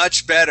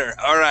 much better.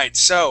 All right,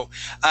 so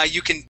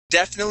you can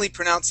definitely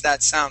pronounce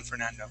that sound,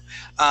 Fernando.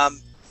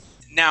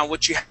 Now,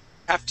 what you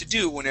have to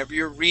do whenever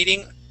you're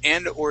reading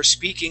and or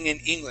speaking in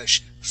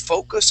English,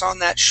 focus on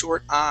that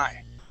short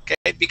I,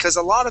 okay? Because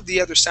a lot of the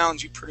other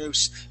sounds you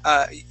produce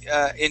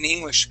in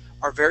English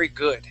are very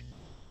good,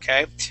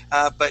 okay?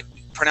 But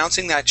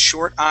pronouncing that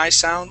short I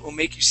sound will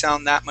make you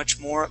sound that much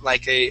more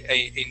like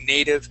a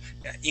native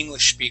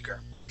English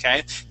speaker.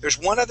 Okay, there's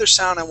one other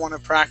sound I want to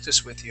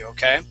practice with you.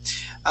 Okay,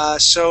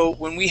 so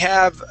when we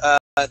have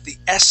the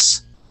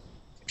S,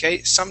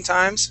 okay,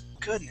 sometimes,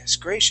 goodness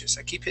gracious,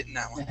 I keep hitting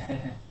that one.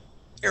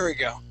 Here we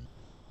go,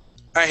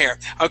 right here.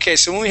 Okay,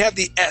 so when we have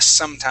the S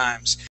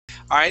sometimes,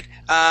 all right,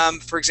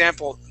 for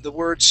example, the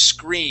word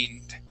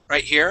screened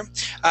right here,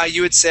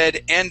 you had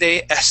said and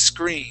a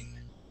screen.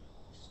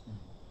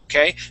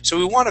 Okay, so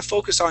we want to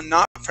focus on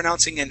not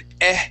pronouncing an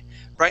eh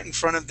right in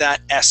front of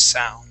that S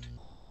sound.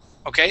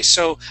 Okay,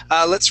 so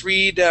let's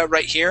read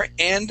right here,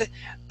 and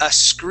a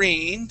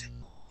screened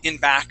in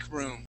back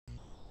room.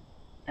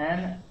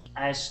 And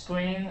a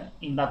screen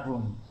in back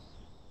room.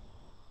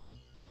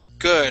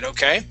 Good,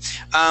 okay.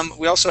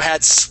 We also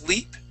had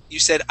sleep. You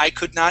said I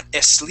could not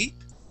sleep.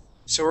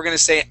 So we're going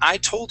to say I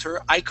told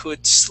her I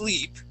could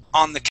sleep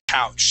on the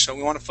couch. So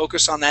we want to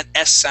focus on that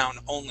S sound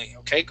only.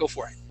 Okay, go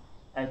for it.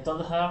 I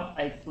told her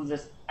I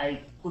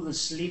could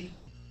sleep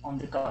on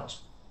the couch.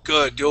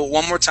 Good, do it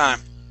one more time.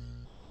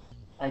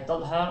 I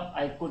told her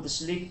I could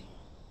sleep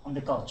on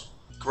the couch.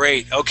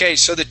 Great. Okay,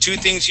 so the two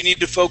things you need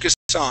to focus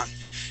on: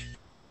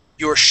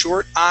 your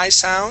short I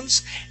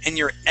sounds and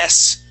your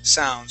S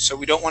sounds. So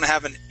we don't want to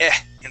have an eh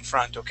in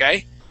front,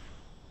 okay?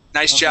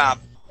 Nice job.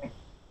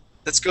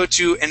 Let's go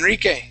to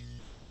Enrique.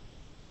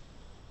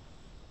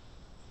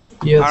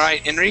 Yes. All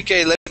right,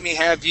 Enrique, let me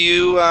have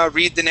you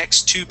read the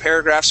next two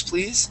paragraphs,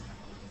 please,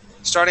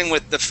 starting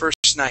with the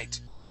first night.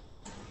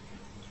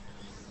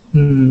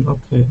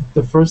 Okay,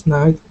 the first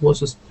night was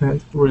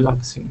spent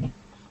relaxing.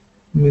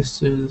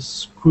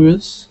 Mrs.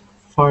 Cruz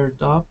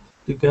fired up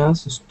the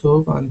gas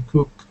stove and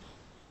cooked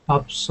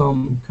up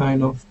some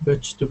kind of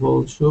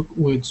vegetable soup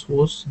which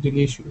was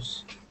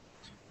delicious.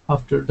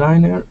 After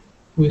dinner,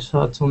 we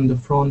sat on the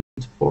front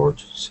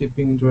porch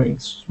sipping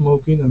drinks,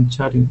 smoking and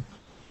chatting.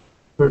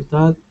 Her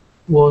dad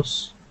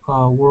was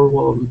a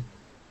World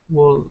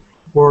War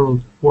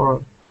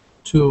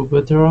II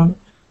veteran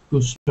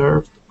who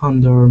served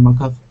under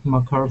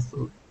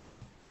MacArthur.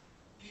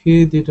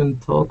 He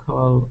didn't talk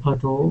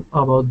at all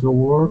about the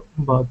war,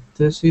 but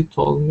Tessie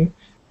told me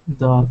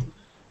that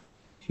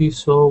he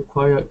saw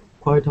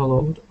quite a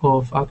lot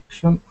of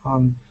action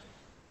and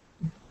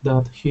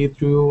that he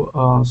drew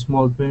a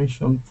small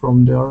pension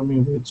from the army,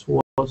 which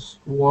was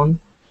one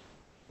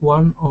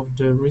of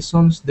the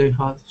reasons they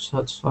had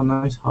such a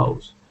nice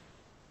house.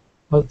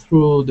 All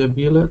through the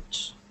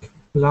village,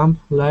 lamp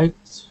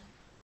lights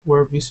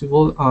were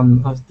visible,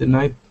 and as the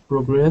night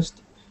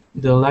progressed,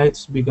 the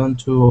lights began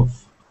to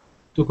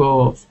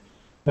go off.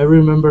 I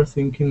remember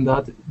thinking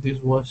that this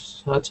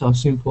was such a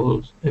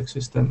simple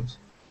existence.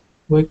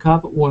 Wake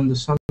up when the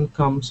sun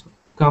comes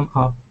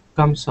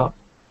up.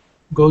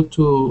 Go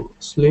to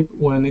sleep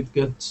when it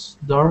gets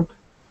dark.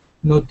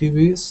 No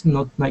TVs,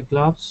 not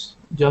nightclubs,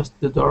 just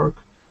the dark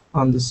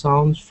and the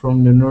sounds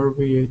from the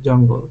nearby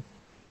jungle.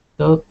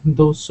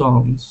 Those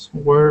sounds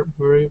were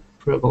very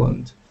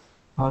prevalent.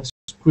 A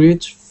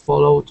screech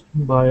followed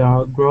by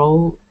a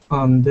growl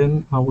and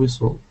then a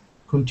whistle.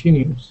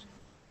 Continues.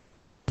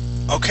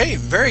 Okay,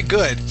 very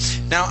good.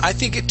 Now, I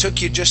think it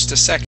took you just a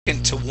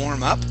second to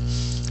warm up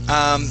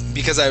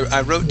because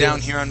I wrote down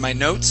here on my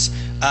notes,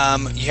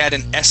 you had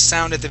an S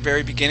sound at the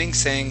very beginning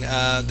saying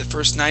the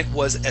first night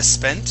was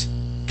spent,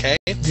 okay?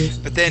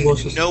 But then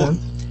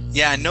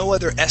no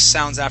other S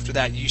sounds after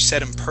that. You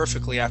said them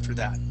perfectly after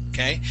that,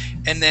 okay?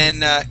 And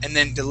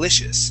then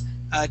delicious.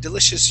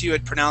 Delicious you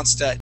had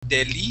pronounced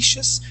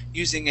delicious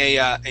using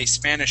a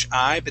Spanish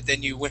I, but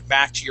then you went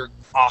back to your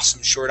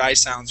awesome short I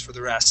sounds for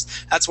the rest.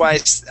 That's why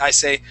I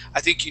say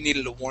I think you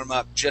needed to warm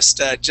up just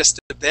a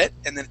bit,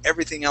 and then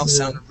everything else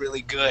sounded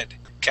really good.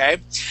 Okay,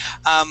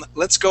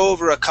 let's go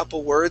over a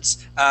couple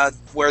words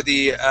where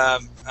the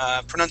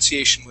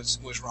pronunciation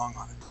was wrong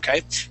on it.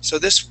 Okay, so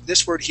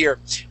this word here,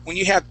 when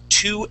you have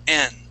two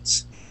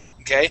N's,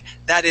 okay,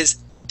 that is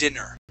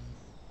dinner.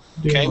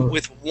 Okay,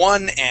 with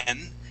one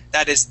N,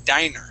 that is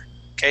diner.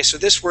 Okay, so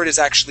this word is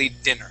actually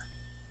dinner.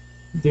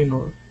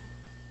 Dinner.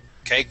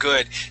 Okay,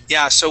 good.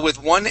 Yeah, so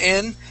with one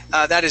N,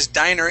 that is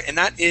diner, and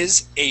that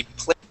is a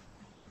place.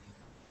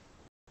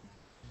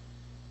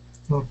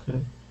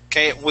 Okay.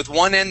 Okay, with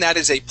one N, that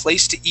is a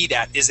place to eat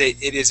at.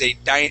 It is a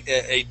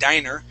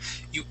diner.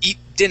 You eat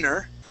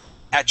dinner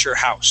at your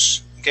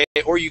house. Okay,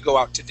 or you go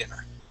out to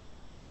dinner.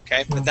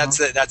 Okay, but that's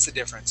the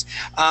difference.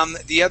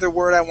 The other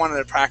word I wanted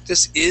to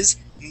practice is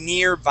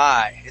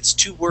nearby. It's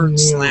two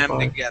words slammed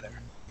together.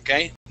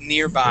 Okay,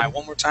 nearby.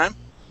 One more time.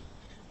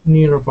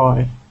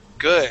 Nearby.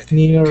 Good.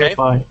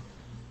 Nearby. Okay.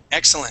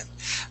 Excellent.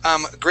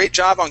 Great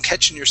job on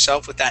catching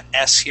yourself with that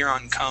S here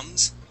on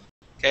comes.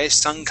 Okay,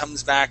 sun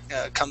comes back,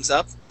 comes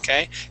up.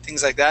 Okay,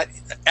 things like that.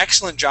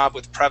 Excellent job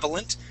with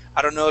prevalent.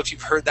 I don't know if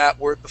you've heard that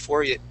word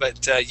before yet,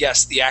 but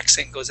yes, the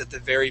accent goes at the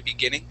very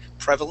beginning.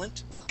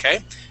 Prevalent. Okay,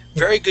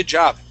 very good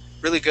job.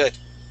 Really good.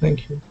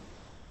 Thank you.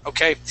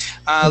 Okay,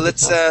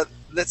 let's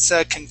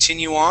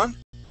continue on.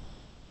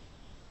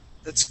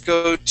 Let's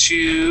go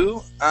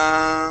to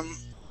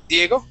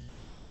Diego.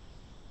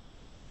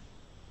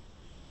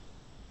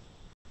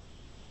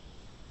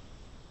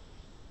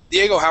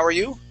 Diego, how are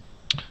you?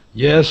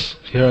 Yes,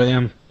 here I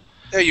am.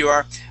 There you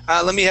are.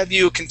 Let me have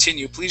you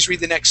continue. Please read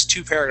the next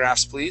two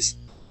paragraphs, please.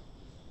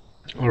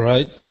 All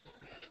right.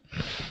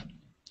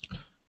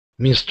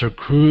 Mr.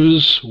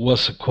 Cruz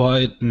was a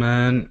quiet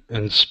man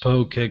and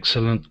spoke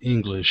excellent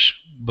English,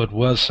 but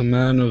was a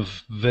man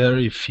of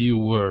very few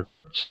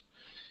words.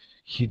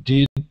 He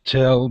did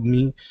tell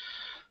me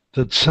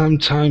that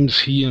sometimes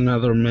he and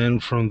other men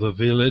from the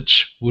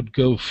village would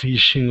go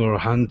fishing or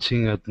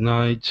hunting at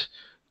night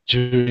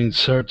during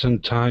certain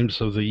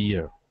times of the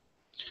year.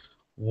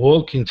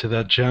 Walking to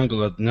that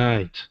jungle at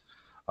night,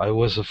 I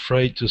was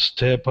afraid to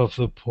step off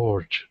the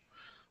porch.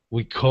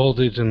 We called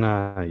it a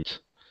night.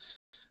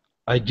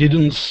 I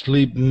didn't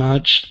sleep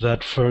much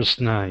that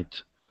first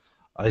night.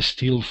 I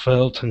still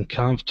felt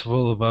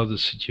uncomfortable about the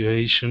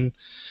situation,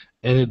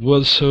 and it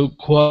was so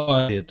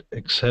quiet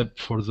except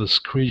for the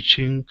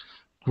screeching,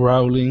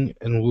 growling,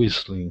 and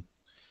whistling.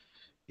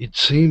 It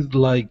seemed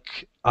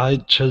like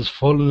I'd just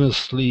fallen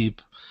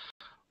asleep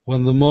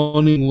when the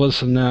morning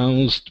was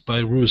announced by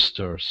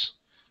roosters.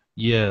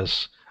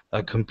 Yes,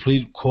 a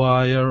complete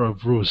choir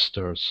of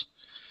roosters.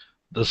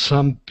 The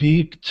sun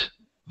peeked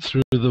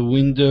through the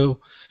window,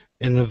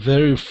 and a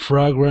very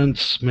fragrant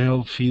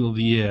smell filled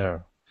the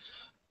air.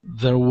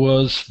 There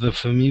was the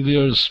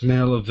familiar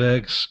smell of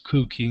eggs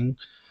cooking,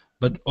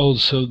 but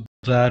also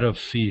that of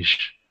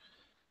fish.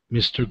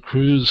 Mr.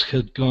 Cruz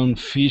had gone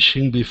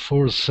fishing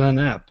before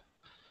sun-up,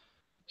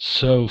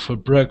 so for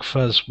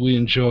breakfast we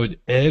enjoyed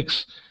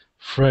eggs,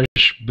 fresh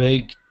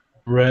baked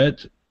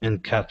bread,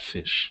 and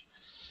catfish.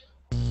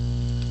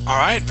 All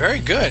right, very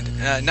good.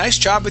 Nice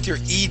job with your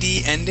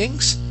ED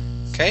endings.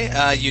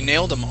 Okay, you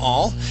nailed them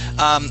all.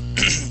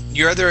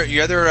 Your other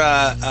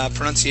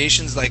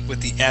pronunciations, like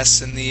with the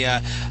S and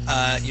the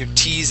your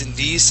T's and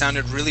D's,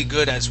 sounded really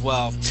good as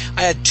well.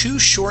 I had two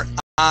short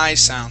I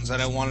sounds that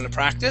I wanted to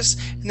practice,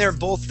 and they're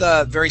both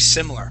very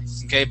similar.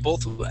 Okay,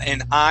 both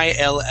in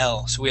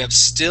ILL. So we have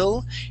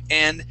still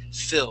and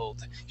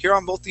filled. Here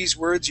on both these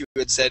words, you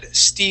had said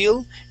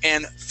steal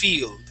and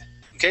field.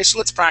 Okay, so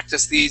let's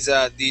practice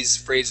these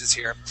phrases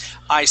here.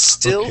 I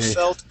still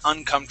felt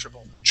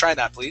uncomfortable. Try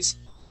that, please.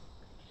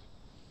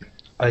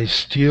 I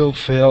still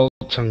felt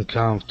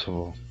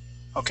uncomfortable.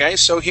 Okay,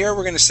 so here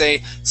we're going to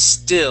say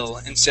still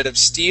instead of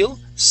steal.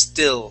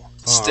 Still,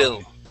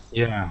 still.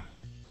 Yeah.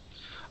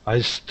 I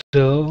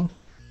still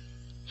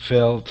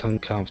felt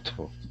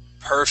uncomfortable.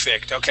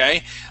 Perfect.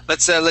 Okay,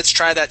 let's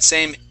try that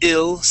same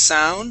ill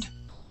sound.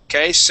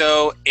 Okay,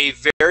 so a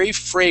very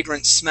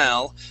fragrant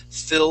smell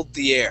filled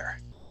the air.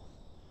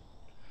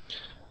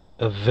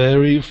 A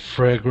very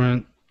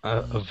fragrant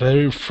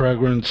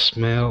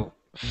smell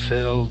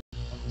filled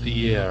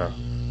the air.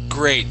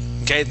 Great.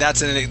 Okay,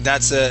 that's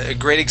a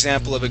great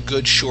example of a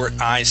good short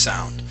I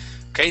sound.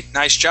 Okay,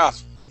 nice job.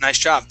 Nice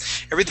job.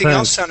 Everything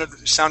else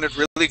sounded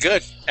really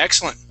good.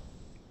 Excellent.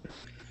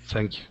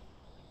 Thank you.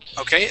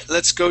 Okay,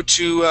 let's go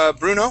to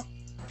Bruno.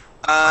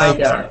 Hi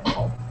there.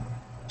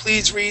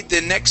 Please read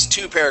the next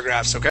two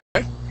paragraphs, okay?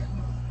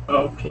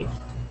 Okay.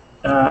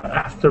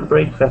 After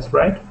breakfast,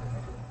 right?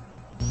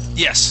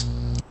 Yes.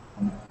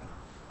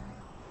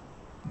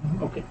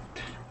 Okay.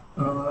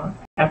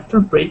 After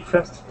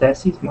breakfast,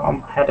 Tessie's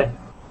mom had a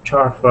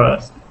chore for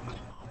us.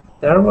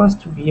 There was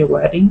to be a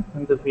wedding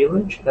in the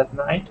village that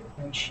night,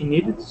 and she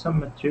needed some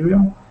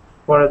material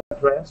for a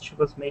dress she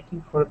was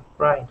making for the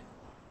bride.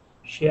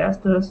 She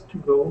asked us to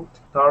go to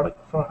Target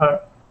for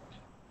her.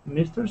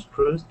 Mr.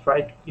 Cruz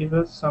tried to give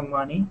us some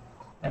money,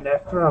 and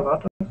after a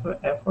lot of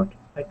effort,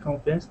 I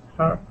convinced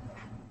her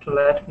to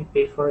let me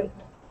pay for it.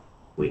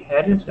 We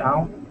headed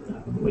down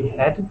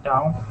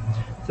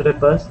to the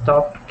bus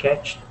stop to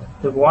catch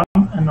the one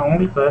and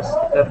only bus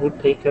that would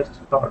take us to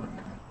Target,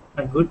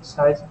 a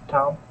good-sized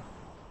town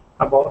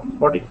about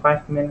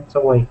 45 minutes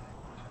away.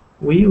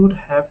 We would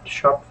have to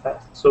shop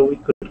fast so we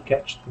could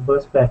catch the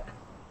bus back.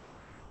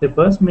 The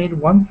bus made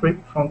one trip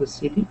from the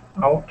city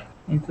out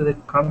into the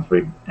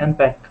country and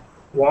back,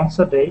 once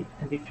a day,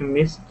 and if you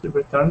missed the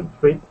return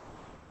trip,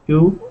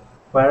 you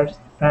were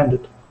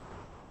stranded.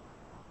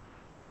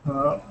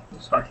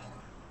 Sorry.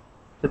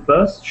 The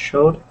bus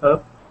showed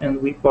up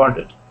and we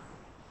boarded.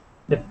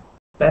 The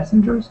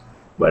passengers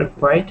were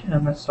quite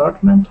an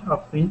assortment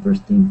of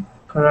interesting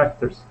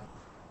characters.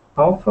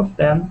 Half of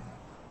them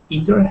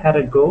either had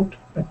a goat,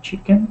 a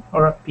chicken,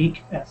 or a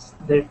pig as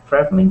their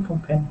traveling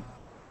companion.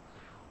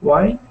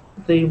 Why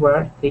they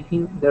were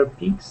taking their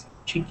pigs,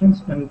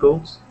 chickens, and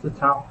goats to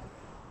town,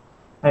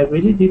 I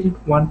really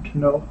didn't want to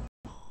know.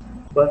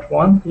 But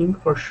one thing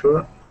for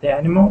sure, the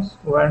animals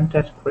weren't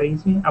that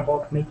crazy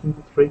about making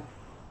the trip.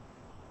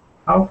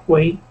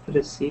 Halfway to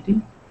the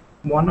city,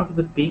 one of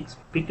the pigs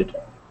picked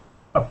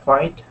a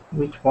fight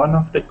with one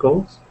of the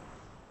goats,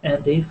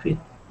 and if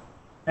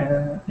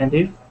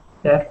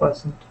that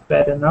wasn't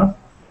bad enough,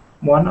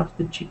 one of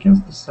the chickens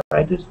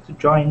decided to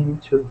join in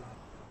too.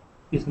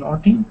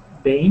 Snorting,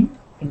 baying,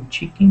 and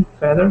chicken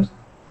feathers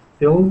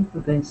filled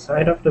the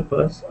inside of the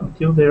bus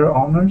until their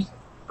owners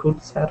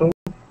could settle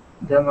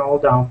them all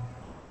down.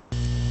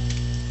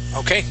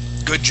 Okay,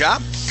 good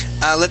job.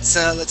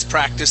 Let's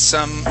practice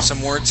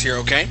some words here.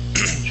 Okay.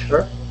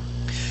 Sure.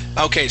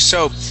 Okay,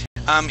 so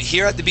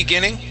here at the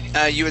beginning,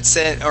 you had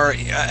said, or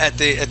at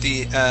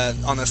the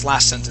on this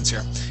last sentence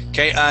here,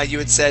 okay, you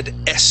had said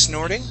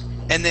snorting,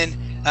 and then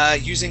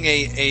using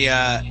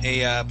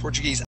a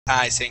Portuguese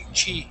I, saying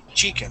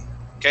chicken.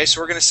 Okay,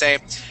 so we're going to say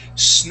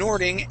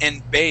snorting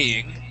and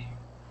baying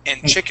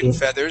and chicken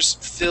feathers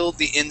filled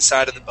the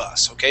inside of the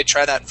bus. Okay,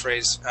 try that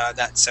phrase,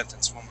 that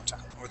sentence one more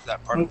time, or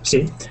that part of the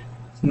sentence.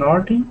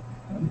 Snorting,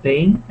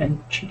 baying,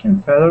 and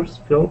chicken feathers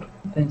filled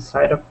the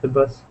inside of the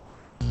bus.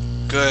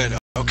 Good.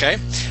 Okay.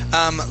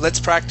 Let's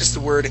practice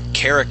the word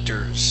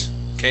characters.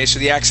 Okay, so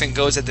the accent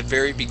goes at the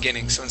very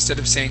beginning. So instead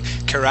of saying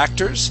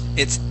characters,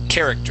 it's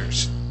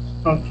characters.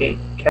 Okay,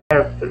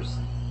 characters.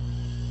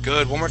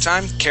 Good. One more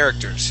time.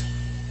 Characters.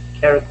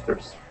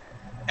 Characters.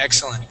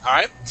 Excellent. All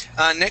right.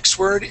 Next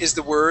word is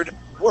the word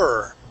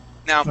were.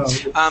 Now,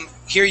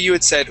 here you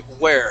had said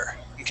where.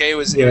 Okay, it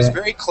was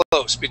very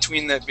close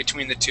between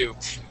the two.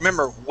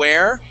 Remember,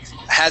 where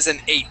has an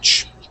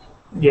H.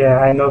 Yeah,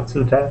 I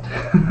noticed that.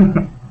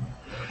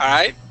 All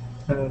right.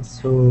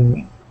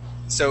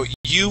 So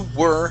you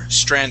were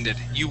stranded.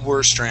 You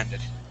were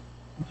stranded.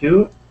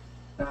 You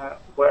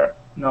were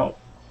no.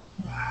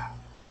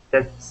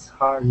 That's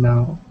hard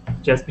now.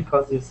 Just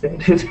because you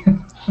said it.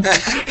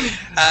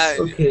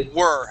 Okay.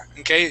 Were.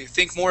 Okay.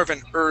 Think more of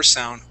an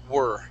sound.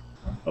 Were.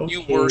 Okay.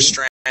 You were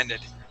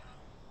stranded.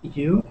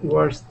 You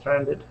were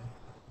stranded.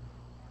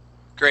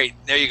 Great.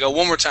 There you go.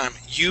 One more time.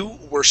 You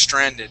were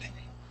stranded.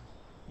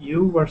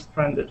 You were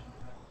stranded.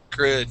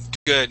 Good.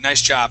 Good.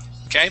 Nice job.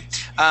 Okay.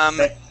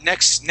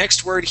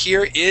 Next word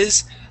here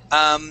is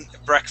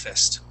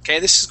breakfast.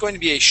 Okay. This is going to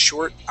be a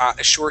short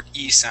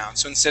E sound.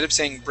 So instead of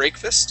saying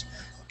breakfast,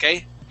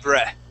 okay,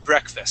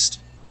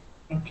 breakfast.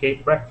 Okay,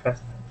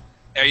 breakfast.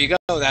 There you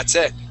go. That's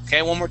it.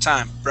 Okay. One more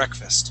time.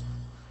 Breakfast.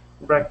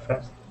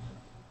 Breakfast.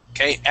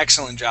 Okay.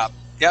 Excellent job.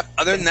 Yep.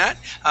 Other than that,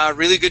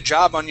 really good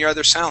job on your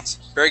other sounds.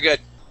 Very good.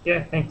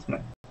 Yeah. Thanks,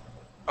 man.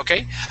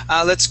 Okay.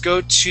 Let's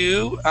go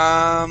to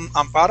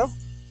Amparo.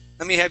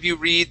 Let me have you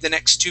read the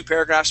next two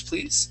paragraphs,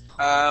 please.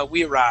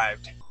 We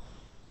arrived.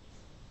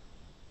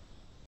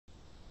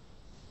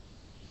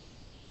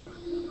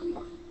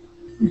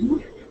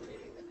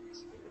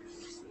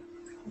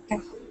 Okay.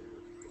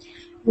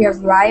 We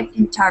arrived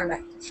in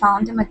Tarlac,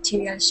 found a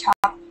material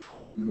shop,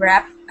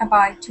 grabbed a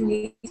bite to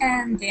eat,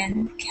 and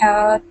then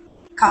caught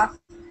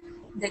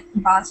the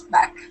bus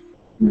back.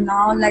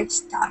 No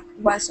livestock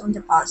was on the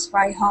bus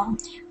ride home,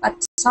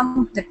 but some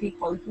of the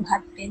people who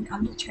had been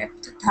on the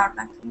trip to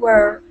Tarlac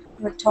were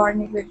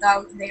returning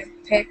without their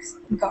pigs,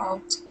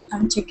 goats,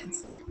 and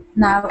chickens.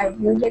 Now I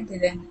really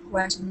didn't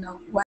want to know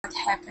what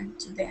happened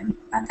to them,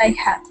 but I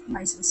had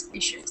my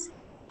suspicions.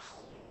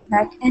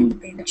 Back in the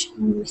village,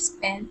 we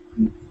spent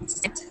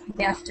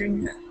the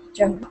afternoon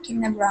just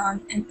walking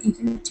around and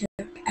even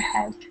took a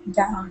hike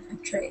down a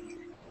trail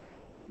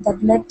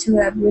that led to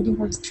a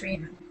beautiful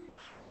stream.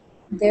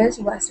 This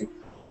was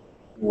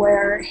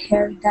where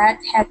her dad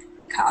had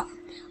caught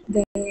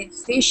the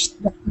fish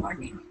that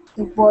morning.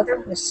 The water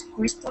was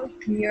crystal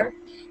clear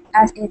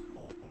as it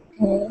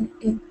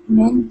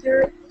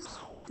meandered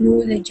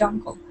through the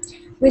jungle.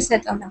 We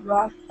sat on a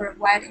rock for a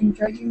while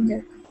enjoying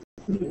the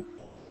view.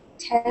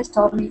 Tess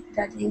told me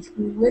that if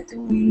we would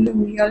be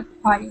real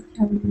quiet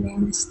and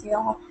remain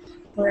still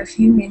for a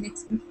few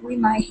minutes, we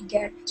might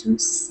get to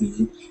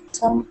see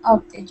some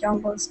of the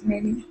jungle's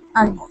many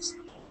animals.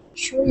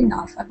 Sure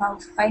enough,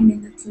 about 5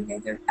 minutes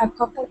later, a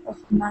couple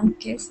of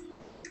monkeys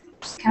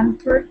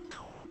scampered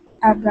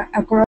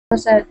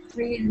across a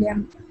tree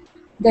limb.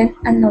 Then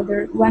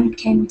another one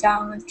came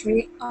down a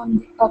tree on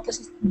the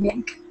opposite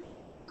bank.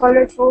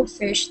 Colorful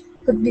fish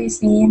could be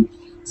seen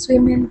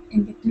swimming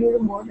in the clear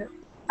water,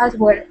 as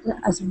well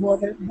as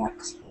water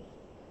bugs.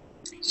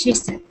 She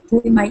said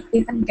we might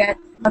even get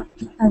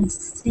lucky and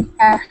see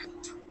a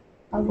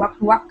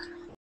wak-wak,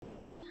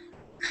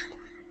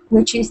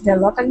 which is the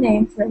local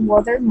name for a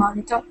water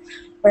monitor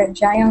or a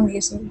giant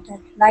lizard that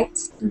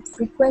likes to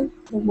frequent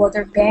the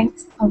water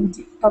banks of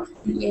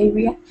the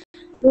area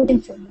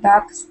looking for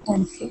bugs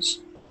and fish.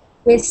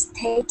 We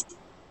stayed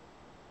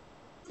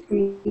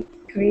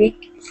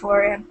creek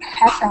for a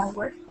half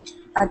hour,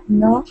 but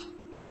no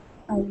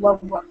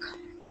wak-wak.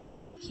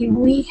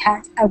 We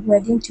had a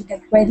wedding to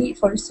get ready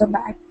for, so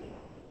back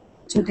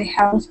to the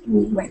house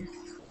we went.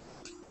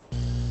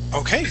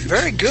 Okay,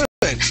 very good.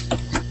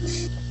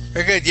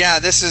 Very good. Yeah,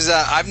 this is,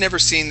 I've never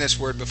seen this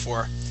word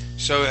before.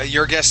 So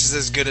your guess is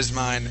as good as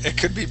mine. It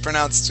could be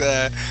pronounced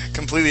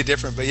completely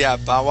different, but yeah,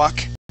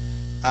 bawak.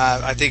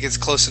 I think it's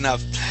close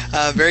enough.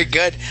 Very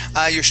good.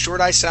 Your short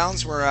I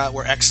sounds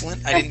were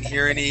excellent. I didn't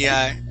hear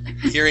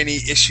any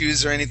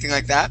issues or anything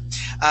like that.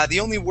 The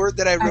only word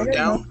that I wrote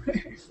down,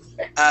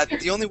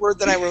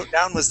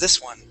 was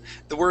this one.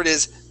 The word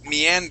is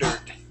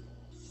meandered.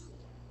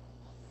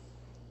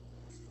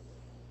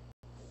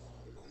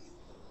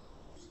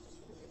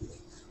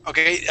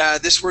 Okay,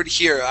 this word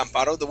here,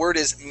 Amparo, the word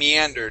is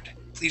meandered.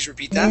 Please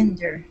repeat that.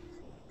 Meander.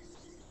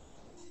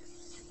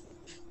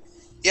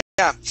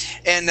 Yeah,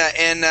 and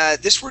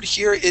this word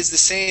here is the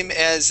same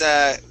as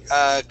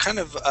kind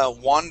of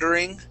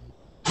wandering,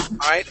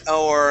 right?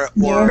 Or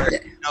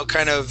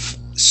kind of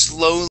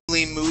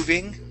slowly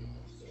moving.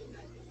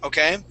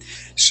 Okay,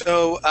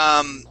 so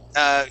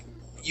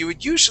you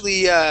would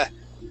usually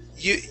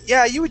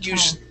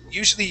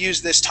usually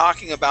use this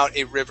talking about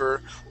a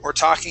river or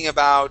talking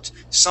about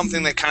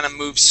something that kind of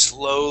moves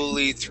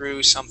slowly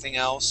through something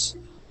else.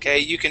 Okay,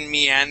 you can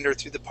meander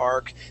through the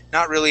park,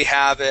 not really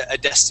have a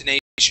destination.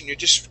 You're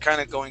just kind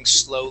of going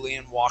slowly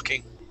and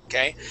walking.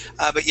 Okay,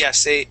 but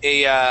yes, a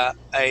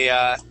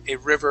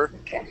river,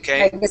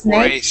 okay, like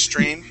or a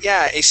stream.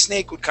 Yeah, a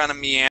snake would kind of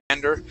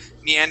meander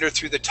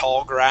through the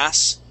tall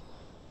grass.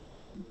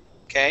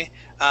 Okay,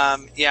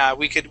 yeah,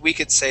 we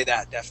could say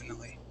that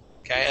definitely.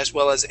 Okay, as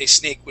well as a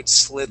snake would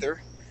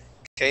slither.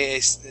 Okay,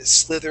 a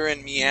slither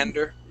and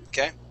meander.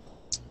 Okay,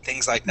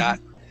 things like that.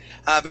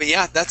 But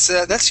yeah, that's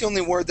the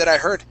only word that I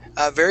heard.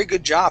 Very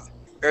good job.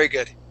 Very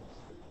good.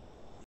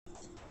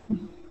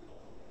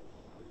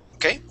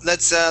 Okay,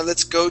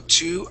 let's go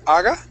to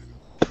Aga.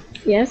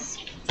 Yes.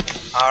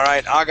 All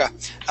right, Aga.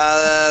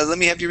 Let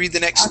me have you read the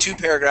next two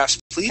paragraphs,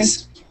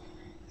 please.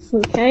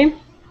 Okay.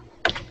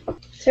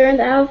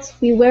 Turned out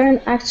we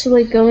weren't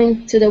actually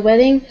going to the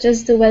wedding,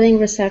 just the wedding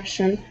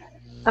reception.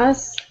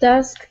 As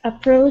dusk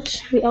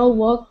approached, we all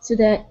walked to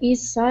the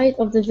east side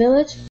of the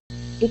village.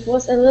 It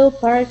was a little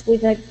park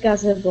with a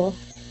gazebo.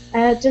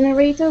 A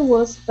generator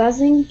was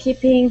buzzing,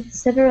 keeping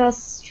several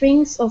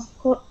strings of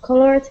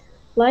colored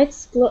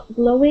lights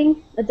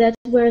glowing that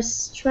were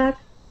strung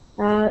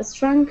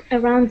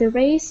around the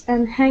rails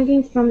and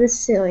hanging from the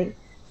ceiling.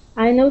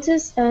 I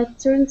noticed a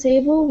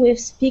turntable with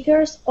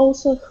speakers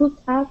also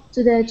hooked up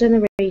to the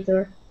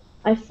generator.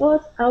 I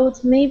thought I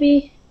would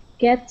maybe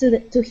get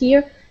to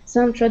hear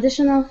some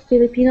traditional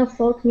Filipino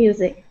folk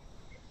music.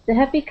 The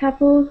happy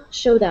couple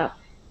showed up.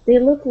 They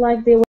looked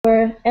like they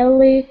were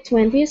early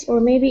 20s or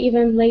maybe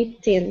even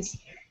late teens.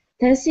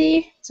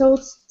 Tessie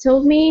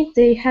told me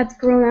they had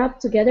grown up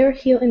together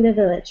here in the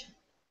village.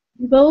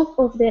 Both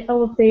of their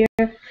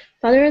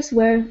fathers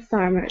were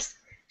farmers.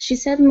 She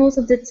said most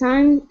of the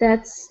time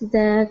that's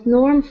the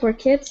norm for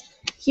kids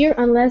here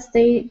unless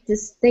they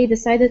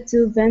decided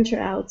to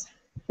venture out.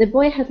 The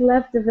boy had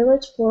left the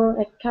village for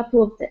a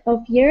couple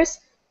of years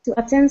to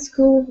attend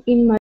school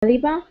in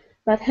Maliba,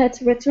 but had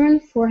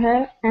returned for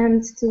her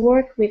and to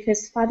work with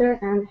his father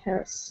and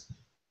hers.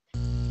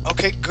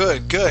 Okay,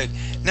 good.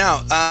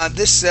 Now,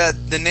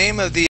 the name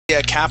of the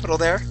capital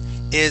there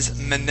is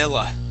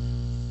Manila.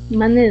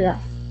 Manila.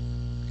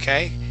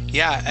 Okay,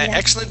 yeah,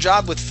 excellent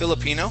job with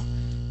Filipino.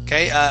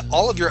 Okay,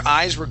 all of your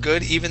I's were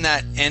good, even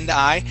that end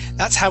I.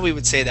 That's how we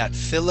would say that,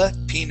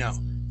 Filipino.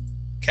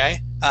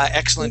 Okay,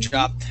 excellent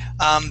job.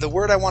 The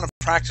word I want to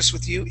practice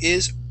with you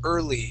is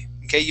early.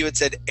 Okay, you had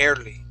said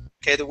early.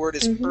 Okay, the word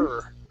is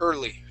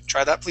early.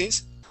 Try that,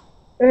 please.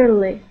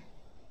 Early.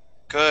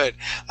 Good.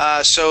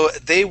 So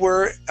they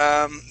were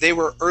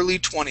early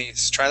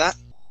 20s. Try that.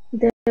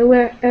 They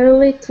were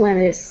early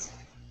 20s.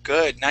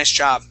 Good. Nice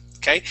job.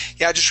 Okay.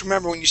 Yeah. Just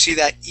remember when you see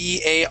that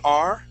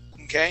EAR.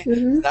 Okay.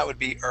 That would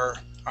be All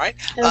right.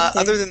 Okay.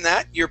 Other than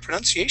that, your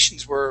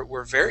pronunciations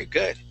were very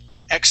good.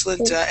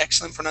 Excellent.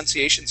 Excellent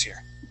pronunciations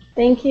here.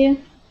 Thank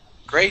you.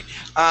 Great.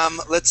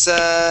 Let's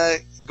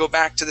go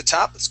back to the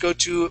top. Let's go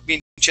to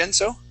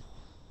Vincenzo.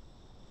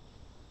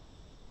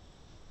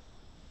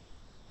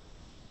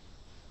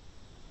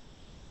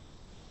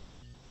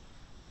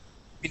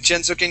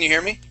 Vincenzo, can you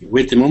hear me?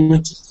 Wait a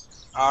moment.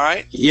 All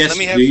right. Yes,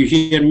 do you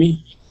hear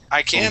me?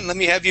 I can. Let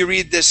me have you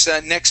read this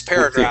next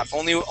paragraph.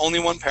 Okay. Only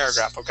one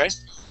paragraph, okay?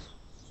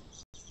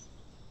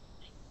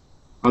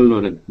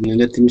 Allora,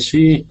 let me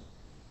see.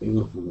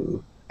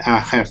 I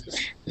have.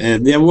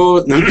 There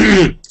was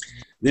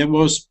There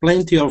was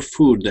plenty of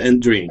food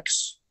and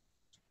drinks.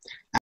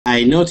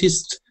 I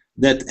noticed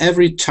that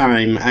every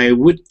time I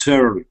would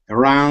turn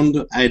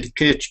around, I'd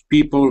catch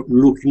people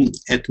looking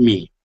at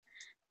me.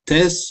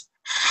 Tess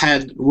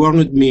had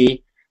warned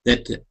me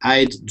that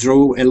I'd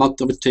draw a lot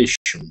of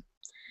attention.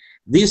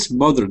 This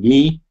bothered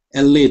me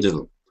a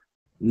little.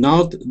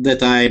 Not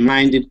that I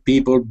minded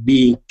people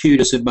being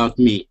curious about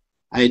me.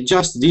 I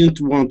just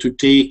didn't want to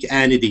take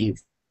anything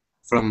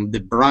from the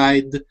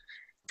bride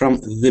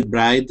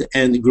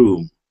and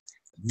groom.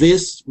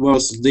 This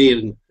was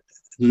their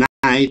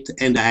night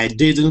and I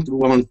didn't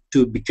want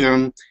to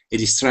become a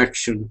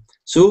distraction,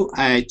 so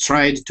I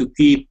tried to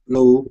keep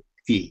low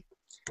key.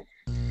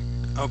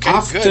 Okay,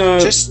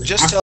 good.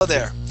 Just tell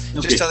there.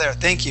 Okay. Just tell there.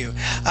 Thank you.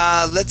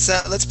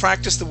 Let's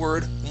practice the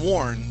word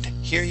warned.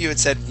 Here you had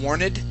said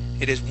warned.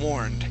 It is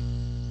warned.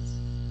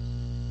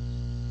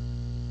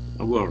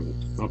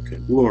 Warned. Okay.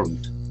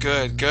 Warned.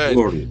 Good. Good.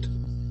 Warned.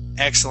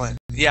 Excellent.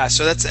 Yeah.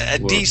 So that's a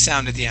warned. D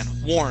sound at the end.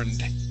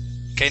 Warned.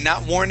 Okay.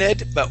 Not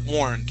warned, but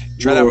warned.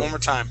 Try that one more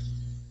time.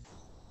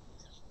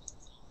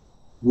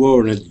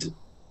 Warned.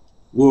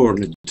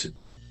 Warned.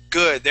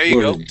 Good. There you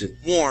warned. Go.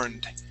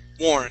 Warned.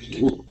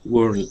 Warned.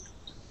 Warned.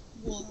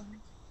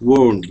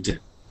 Warned.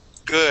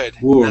 Good.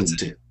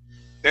 Warned.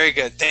 Very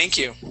good. Thank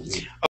you.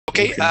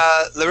 Okay,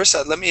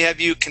 Larissa, let me have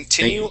you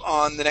continue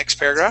on the next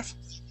paragraph.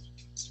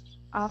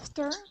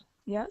 After,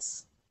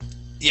 yes?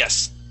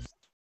 Yes.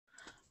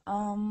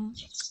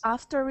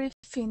 After we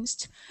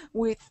finished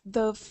with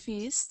the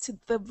feast,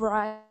 the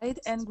bride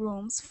and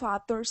groom's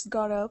fathers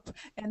got up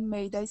and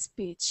made a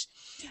speech.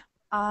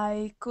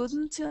 I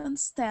couldn't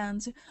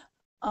understand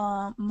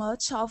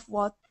much of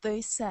what they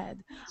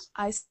said.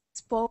 I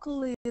spoke a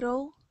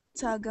little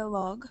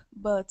Tagalog,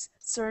 but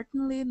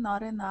certainly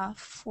not enough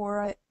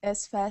for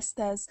as fast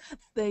as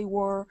they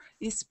were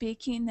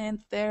speaking,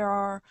 and there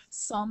are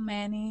so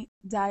many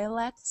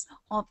dialects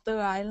on the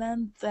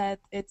island that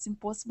it's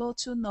impossible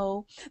to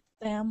know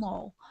them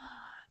all.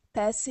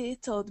 Tessie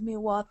told me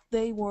what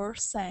they were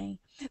saying.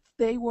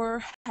 They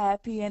were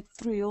happy and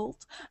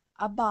thrilled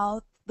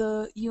about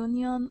the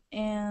union,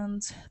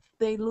 and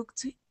they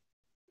looked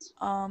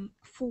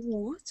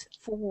forward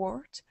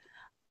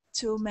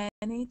to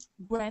many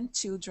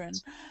grandchildren.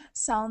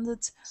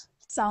 Sounded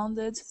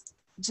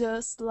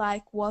just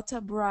like what a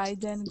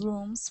bride and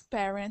groom's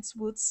parents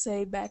would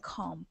say back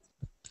home.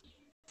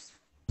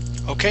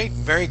 Okay,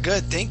 very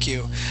good. Thank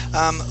you.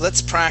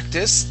 Let's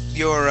practice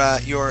your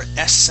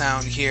S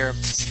sound here.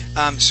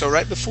 So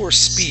right before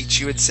speech,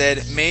 you had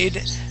said made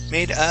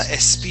a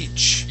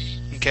speech.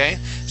 Okay,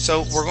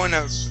 so we're going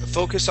to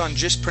focus on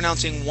just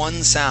pronouncing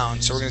one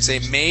sound. So we're going to say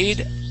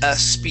made a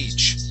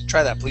speech.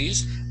 Try that,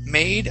 please.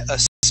 Made a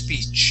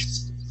speech.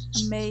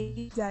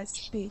 Made a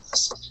speech.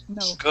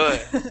 No.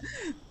 Good.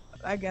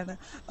 Again,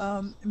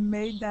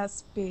 made a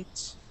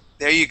speech.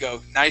 There you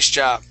go. Nice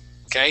job.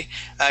 Okay.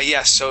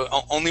 Yes. So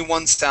only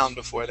one sound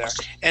before there.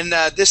 And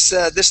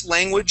this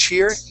language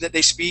here that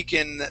they speak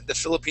in the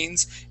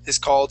Philippines is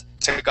called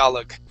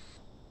Tagalog.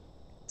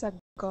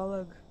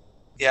 Tagalog.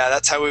 Yeah,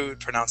 that's how we would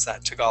pronounce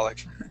that, Tagalog.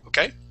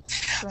 Okay.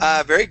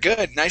 Very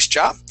good. Nice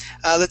job.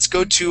 Let's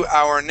go to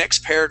our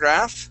next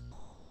paragraph.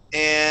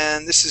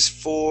 And this is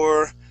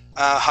for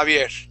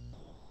Javier.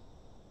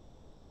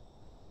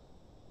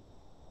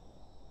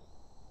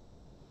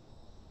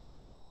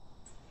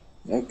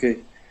 Okay.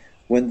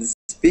 When the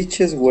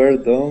speeches were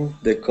done,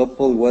 the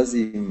couple was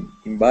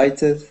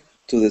invited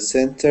to the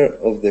center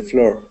of the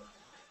floor.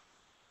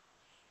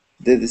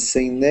 The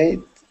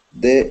designated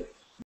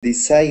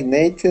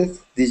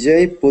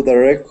DJ put a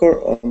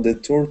record on the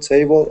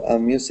turntable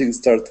and music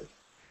started.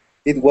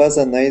 It was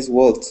a nice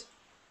waltz.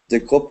 The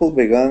couple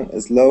began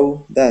a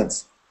slow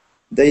dance.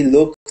 They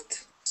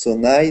looked so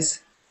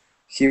nice.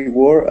 He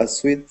wore a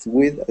suit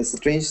with a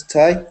strange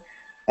tie,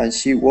 and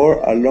she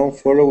wore a long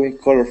flowing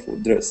colorful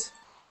dress.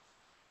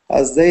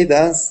 As they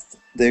danced,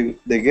 the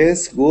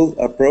guests would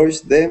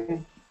approach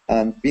them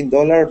and pin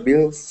dollar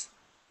bills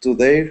to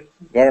their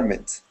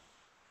garments.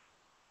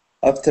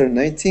 After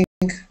knitting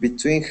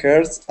between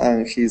hers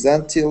and his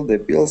until the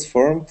bills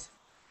formed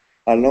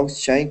a long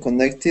chain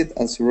connected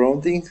and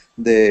surrounding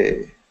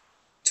the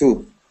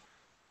two.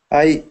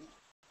 I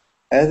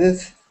added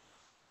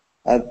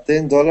a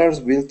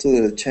 $10 bill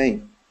to the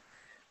chain.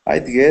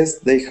 I'd guess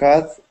they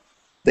had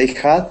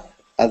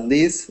at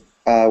least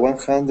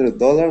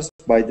 $100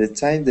 by the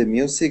time the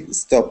music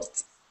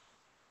stopped.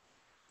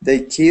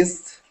 They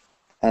kissed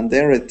and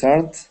then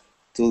returned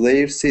to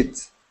their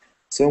seats.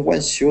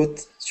 Someone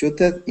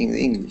shouted in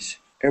English.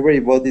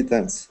 Everybody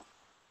dance.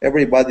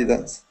 Everybody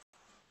dance.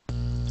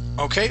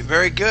 Okay,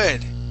 very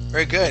good.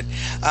 Very good.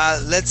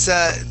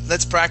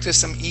 Let's practice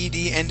some ed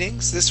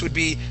endings. This would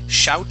be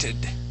shouted.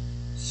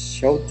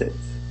 Shouted.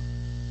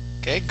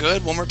 Okay,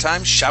 good. One more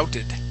time.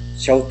 Shouted.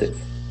 Shouted.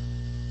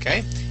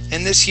 Okay.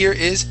 And this here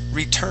is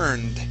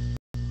returned.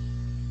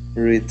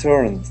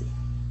 Returned.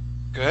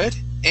 Good.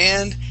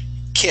 And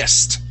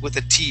kissed with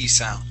a T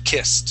sound.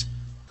 Kissed.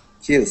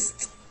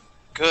 Kissed.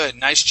 Good.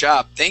 Nice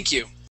job. Thank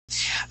you.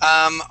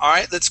 All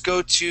right, let's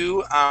go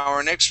to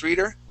our next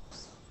reader,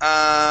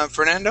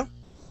 Fernando,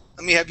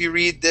 let me have you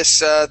read this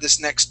this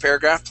next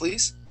paragraph,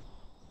 please.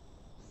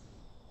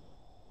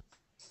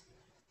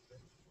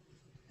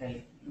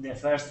 Okay. The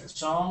first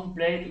song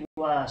played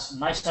was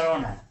My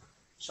Sharona,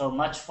 so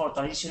much for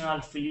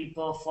traditional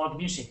Filippo folk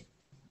music.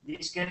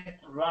 This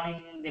kept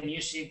running. The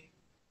music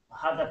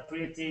had a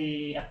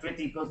pretty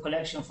good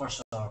collection for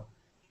sure.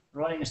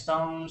 Rolling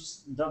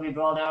Stones, Doobie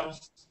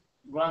Brothers,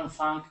 Grand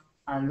Funk,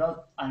 and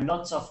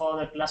lots of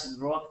other classic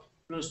rock,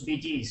 plus Bee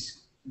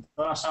Gees,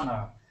 Donna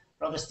Summer,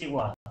 Rod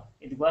Stewart.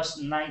 It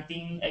was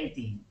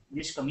 1980.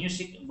 Disco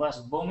music was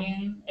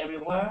booming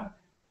everywhere,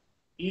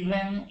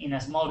 even in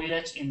a small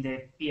village in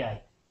the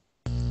PI.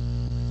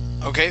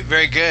 Okay,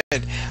 very good.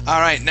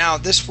 All right, now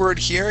this word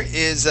here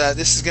is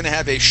this is going to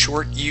have a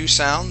short U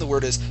sound. The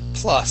word is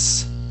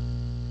plus.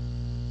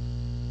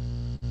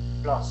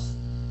 Plus.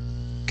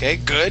 Okay,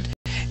 good.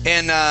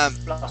 And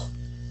Plus.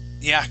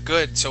 yeah,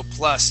 good. So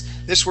plus.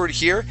 This word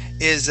here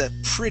is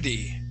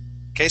pretty.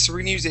 Okay, so we're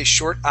going to use a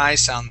short I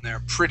sound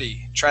there.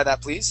 Pretty. Try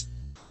that, please.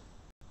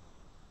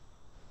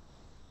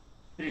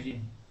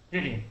 Pretty.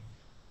 Pretty.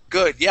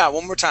 Good. Yeah,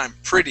 one more time.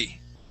 Pretty.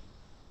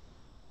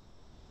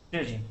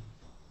 Pretty.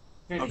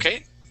 Pretty.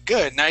 Okay,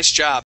 good. Nice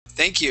job.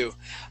 Thank you.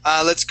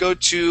 Let's go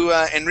to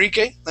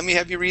Enrique. Let me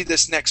have you read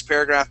this next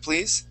paragraph,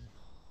 please.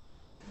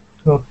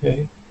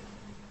 Okay.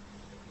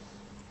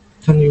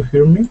 Can you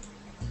hear me?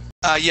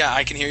 Yeah,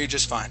 I can hear you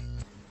just fine.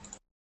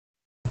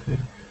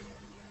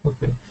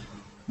 Okay.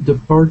 The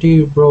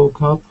party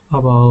broke up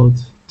about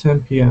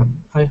 10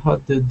 p.m. I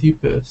had the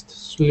deepest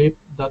sleep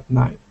that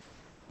night.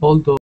 All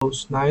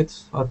those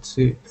nights at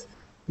sea,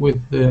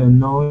 with the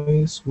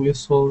noise,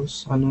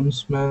 whistles,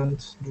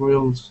 announcements,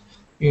 drills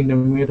in the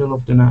middle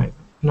of the night.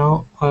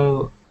 Now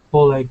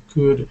all I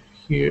could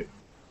hear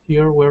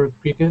were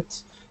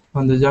crickets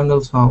and the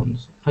jungle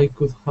sounds. I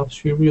could have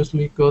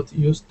seriously got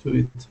used to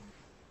it.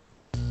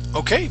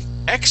 Okay,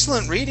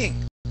 excellent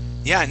reading.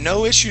 Yeah,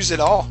 no issues at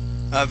all.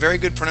 Very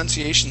good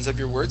pronunciations of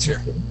your words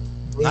here. Okay.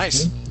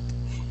 Nice.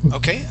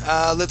 Okay,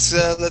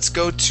 let's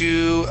go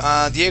to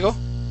Diego.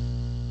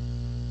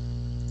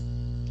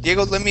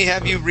 Diego, let me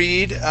have you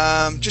read,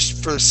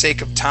 just for the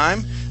sake of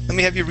time, let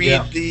me have you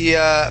read the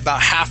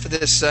about half of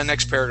this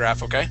next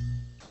paragraph, okay?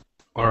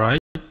 All right.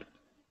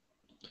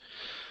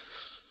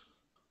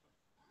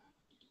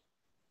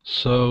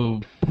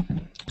 So,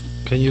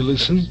 can you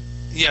listen?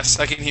 Yes,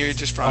 I can hear you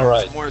just fine. All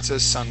right. From where it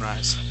says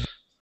sunrise.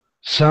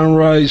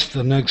 Sunrise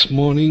the next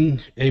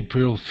morning,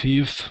 April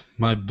 5th,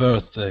 my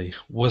birthday,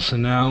 was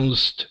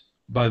announced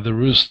by the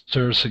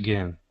roosters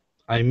again.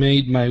 I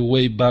made my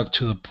way back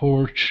to the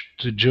porch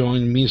to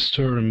join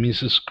Mr. and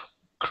Mrs.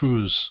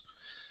 Cruz.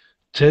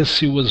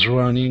 Tessie was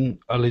running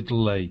a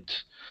little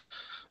late.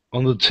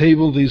 On the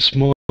table this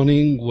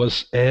morning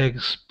was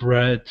eggs,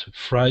 bread,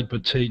 fried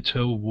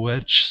potato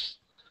wedges,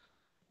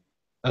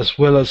 as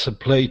well as a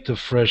plate of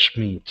fresh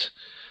meat.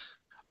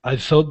 I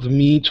thought the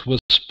meat was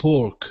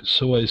pork,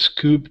 so I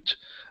scooped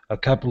a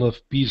couple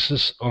of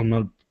pieces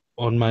on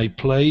my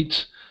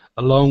plate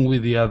along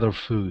with the other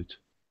food.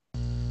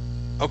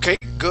 Okay,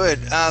 good.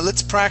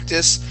 Let's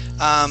practice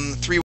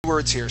 3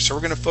 words here. So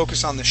we're going to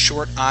focus on the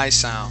short I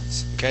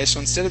sounds. Okay, so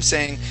instead of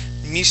saying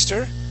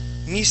Mr.,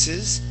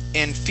 Mrs.,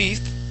 and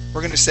Fifth,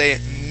 we're going to say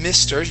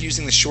Mr.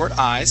 using the short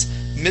I's,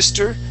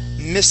 Mr.,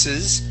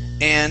 Mrs.,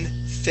 and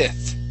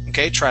Fifth.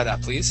 Okay, try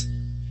that, please.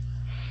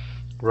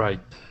 Right.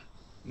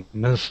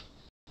 Mr.,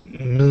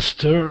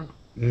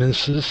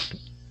 Mrs.,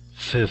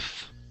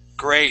 Fifth.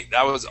 Great,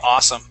 that was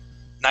awesome.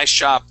 Nice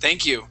job,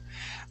 thank you.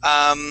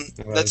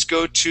 Let's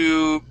go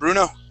to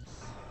Bruno.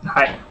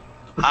 Hi. Okay.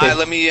 Hi,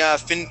 let me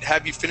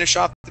have you finish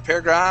off the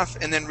paragraph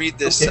and then read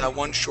this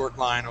one short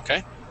line,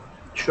 okay?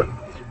 Sure.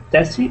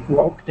 Tessie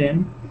walked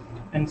in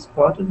and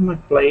spotted my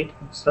plate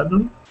and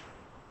suddenly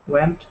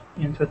went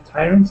into a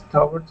tirade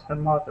towards her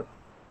mother.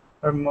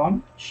 Her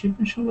mom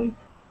sheepishly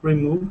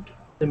removed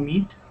the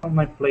meat from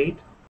my plate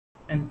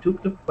and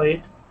took the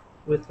plate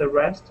with the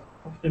rest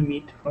of the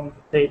meat from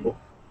the table.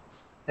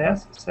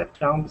 Tess sat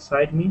down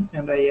beside me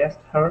and I asked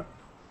her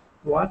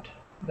what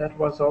that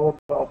was all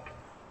about.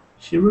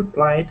 She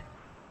replied,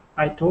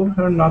 I told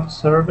her not to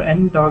serve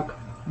any dog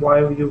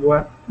while you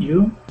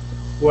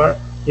were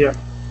here.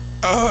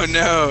 Oh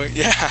no,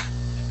 yeah.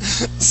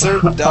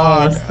 Serve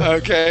dog.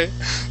 Okay.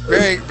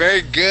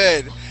 Very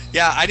good.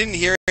 Yeah, I didn't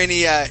hear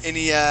any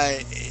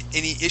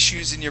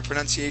issues in your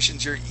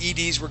pronunciations. Your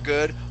EDs were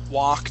good.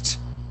 Walked,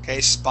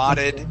 okay,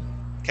 spotted,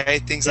 okay,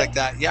 things like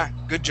that. Yeah,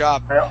 good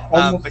job. I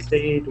almost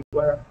stayed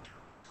where.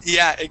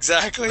 Yeah,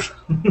 exactly.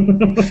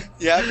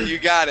 Yeah, you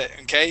got it.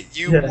 Okay,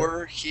 you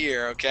were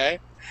here. Okay,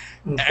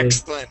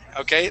 excellent.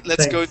 Okay,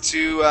 let's go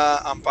to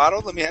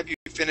Amparo. Let me have you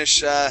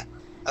finish.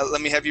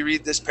 Let me have you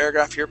read this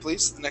paragraph here,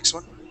 please. The next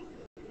one.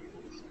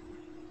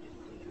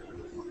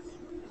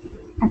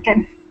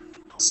 Okay.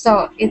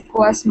 So it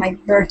was my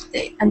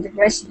birthday, and the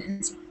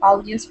residents of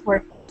Baldios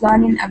were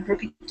planning a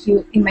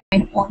barbecue in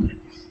my honor.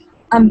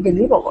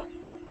 Unbelievable.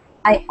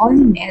 I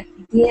only met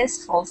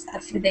these folks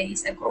a few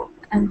days ago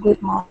and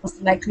would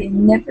most likely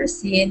never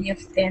see any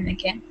of them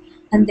again.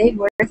 and they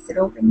were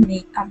throwing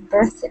me a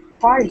birthday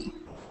party.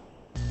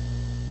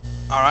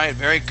 All right,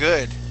 very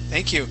good.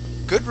 Thank you.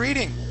 Good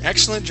reading.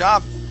 Excellent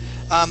job.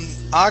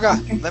 Aga,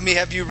 let me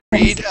have you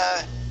read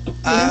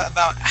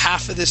about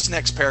half of this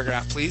next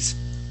paragraph, please,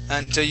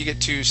 until you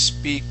get to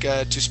speak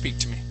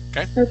to me.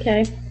 Okay?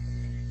 Okay.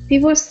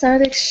 People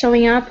started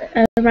showing up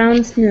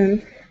around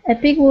noon. A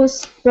pig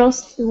was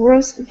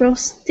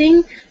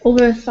roasting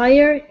over a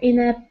fire in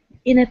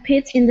a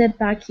pit in the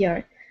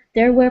backyard.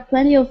 There were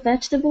plenty of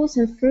vegetables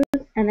and fruit,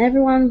 and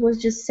everyone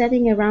was just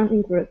sitting around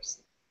in groups.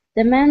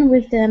 The men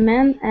with the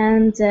men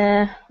and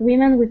the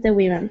women with the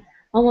women.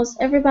 Almost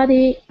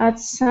everybody at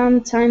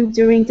some time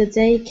during the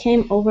day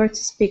came over to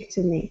speak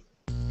to me.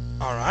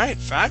 All right,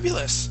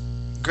 fabulous.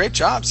 Great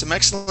job. Some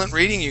excellent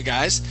reading, you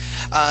guys.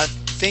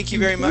 Thank you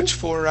very much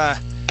for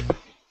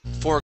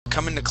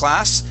coming to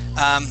class.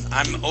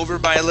 I'm over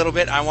by a little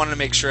bit. I wanted to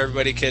make sure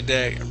everybody could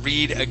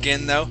read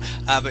again, though.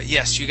 But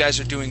yes, you guys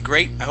are doing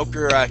great. I hope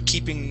you're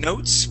keeping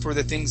notes for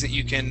the things that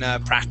you can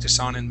practice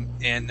on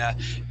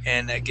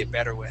and get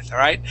better with. All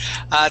right.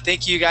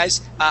 Thank you,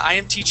 guys. I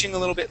am teaching a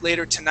little bit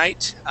later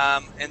tonight,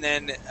 and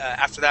then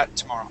after that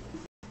tomorrow.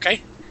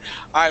 Okay.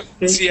 All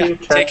right. See ya.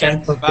 Take care.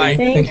 Bye.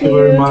 Thank you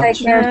very much.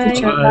 Take care,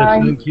 teacher. Bye. Bye.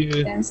 Thank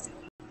you. Yes.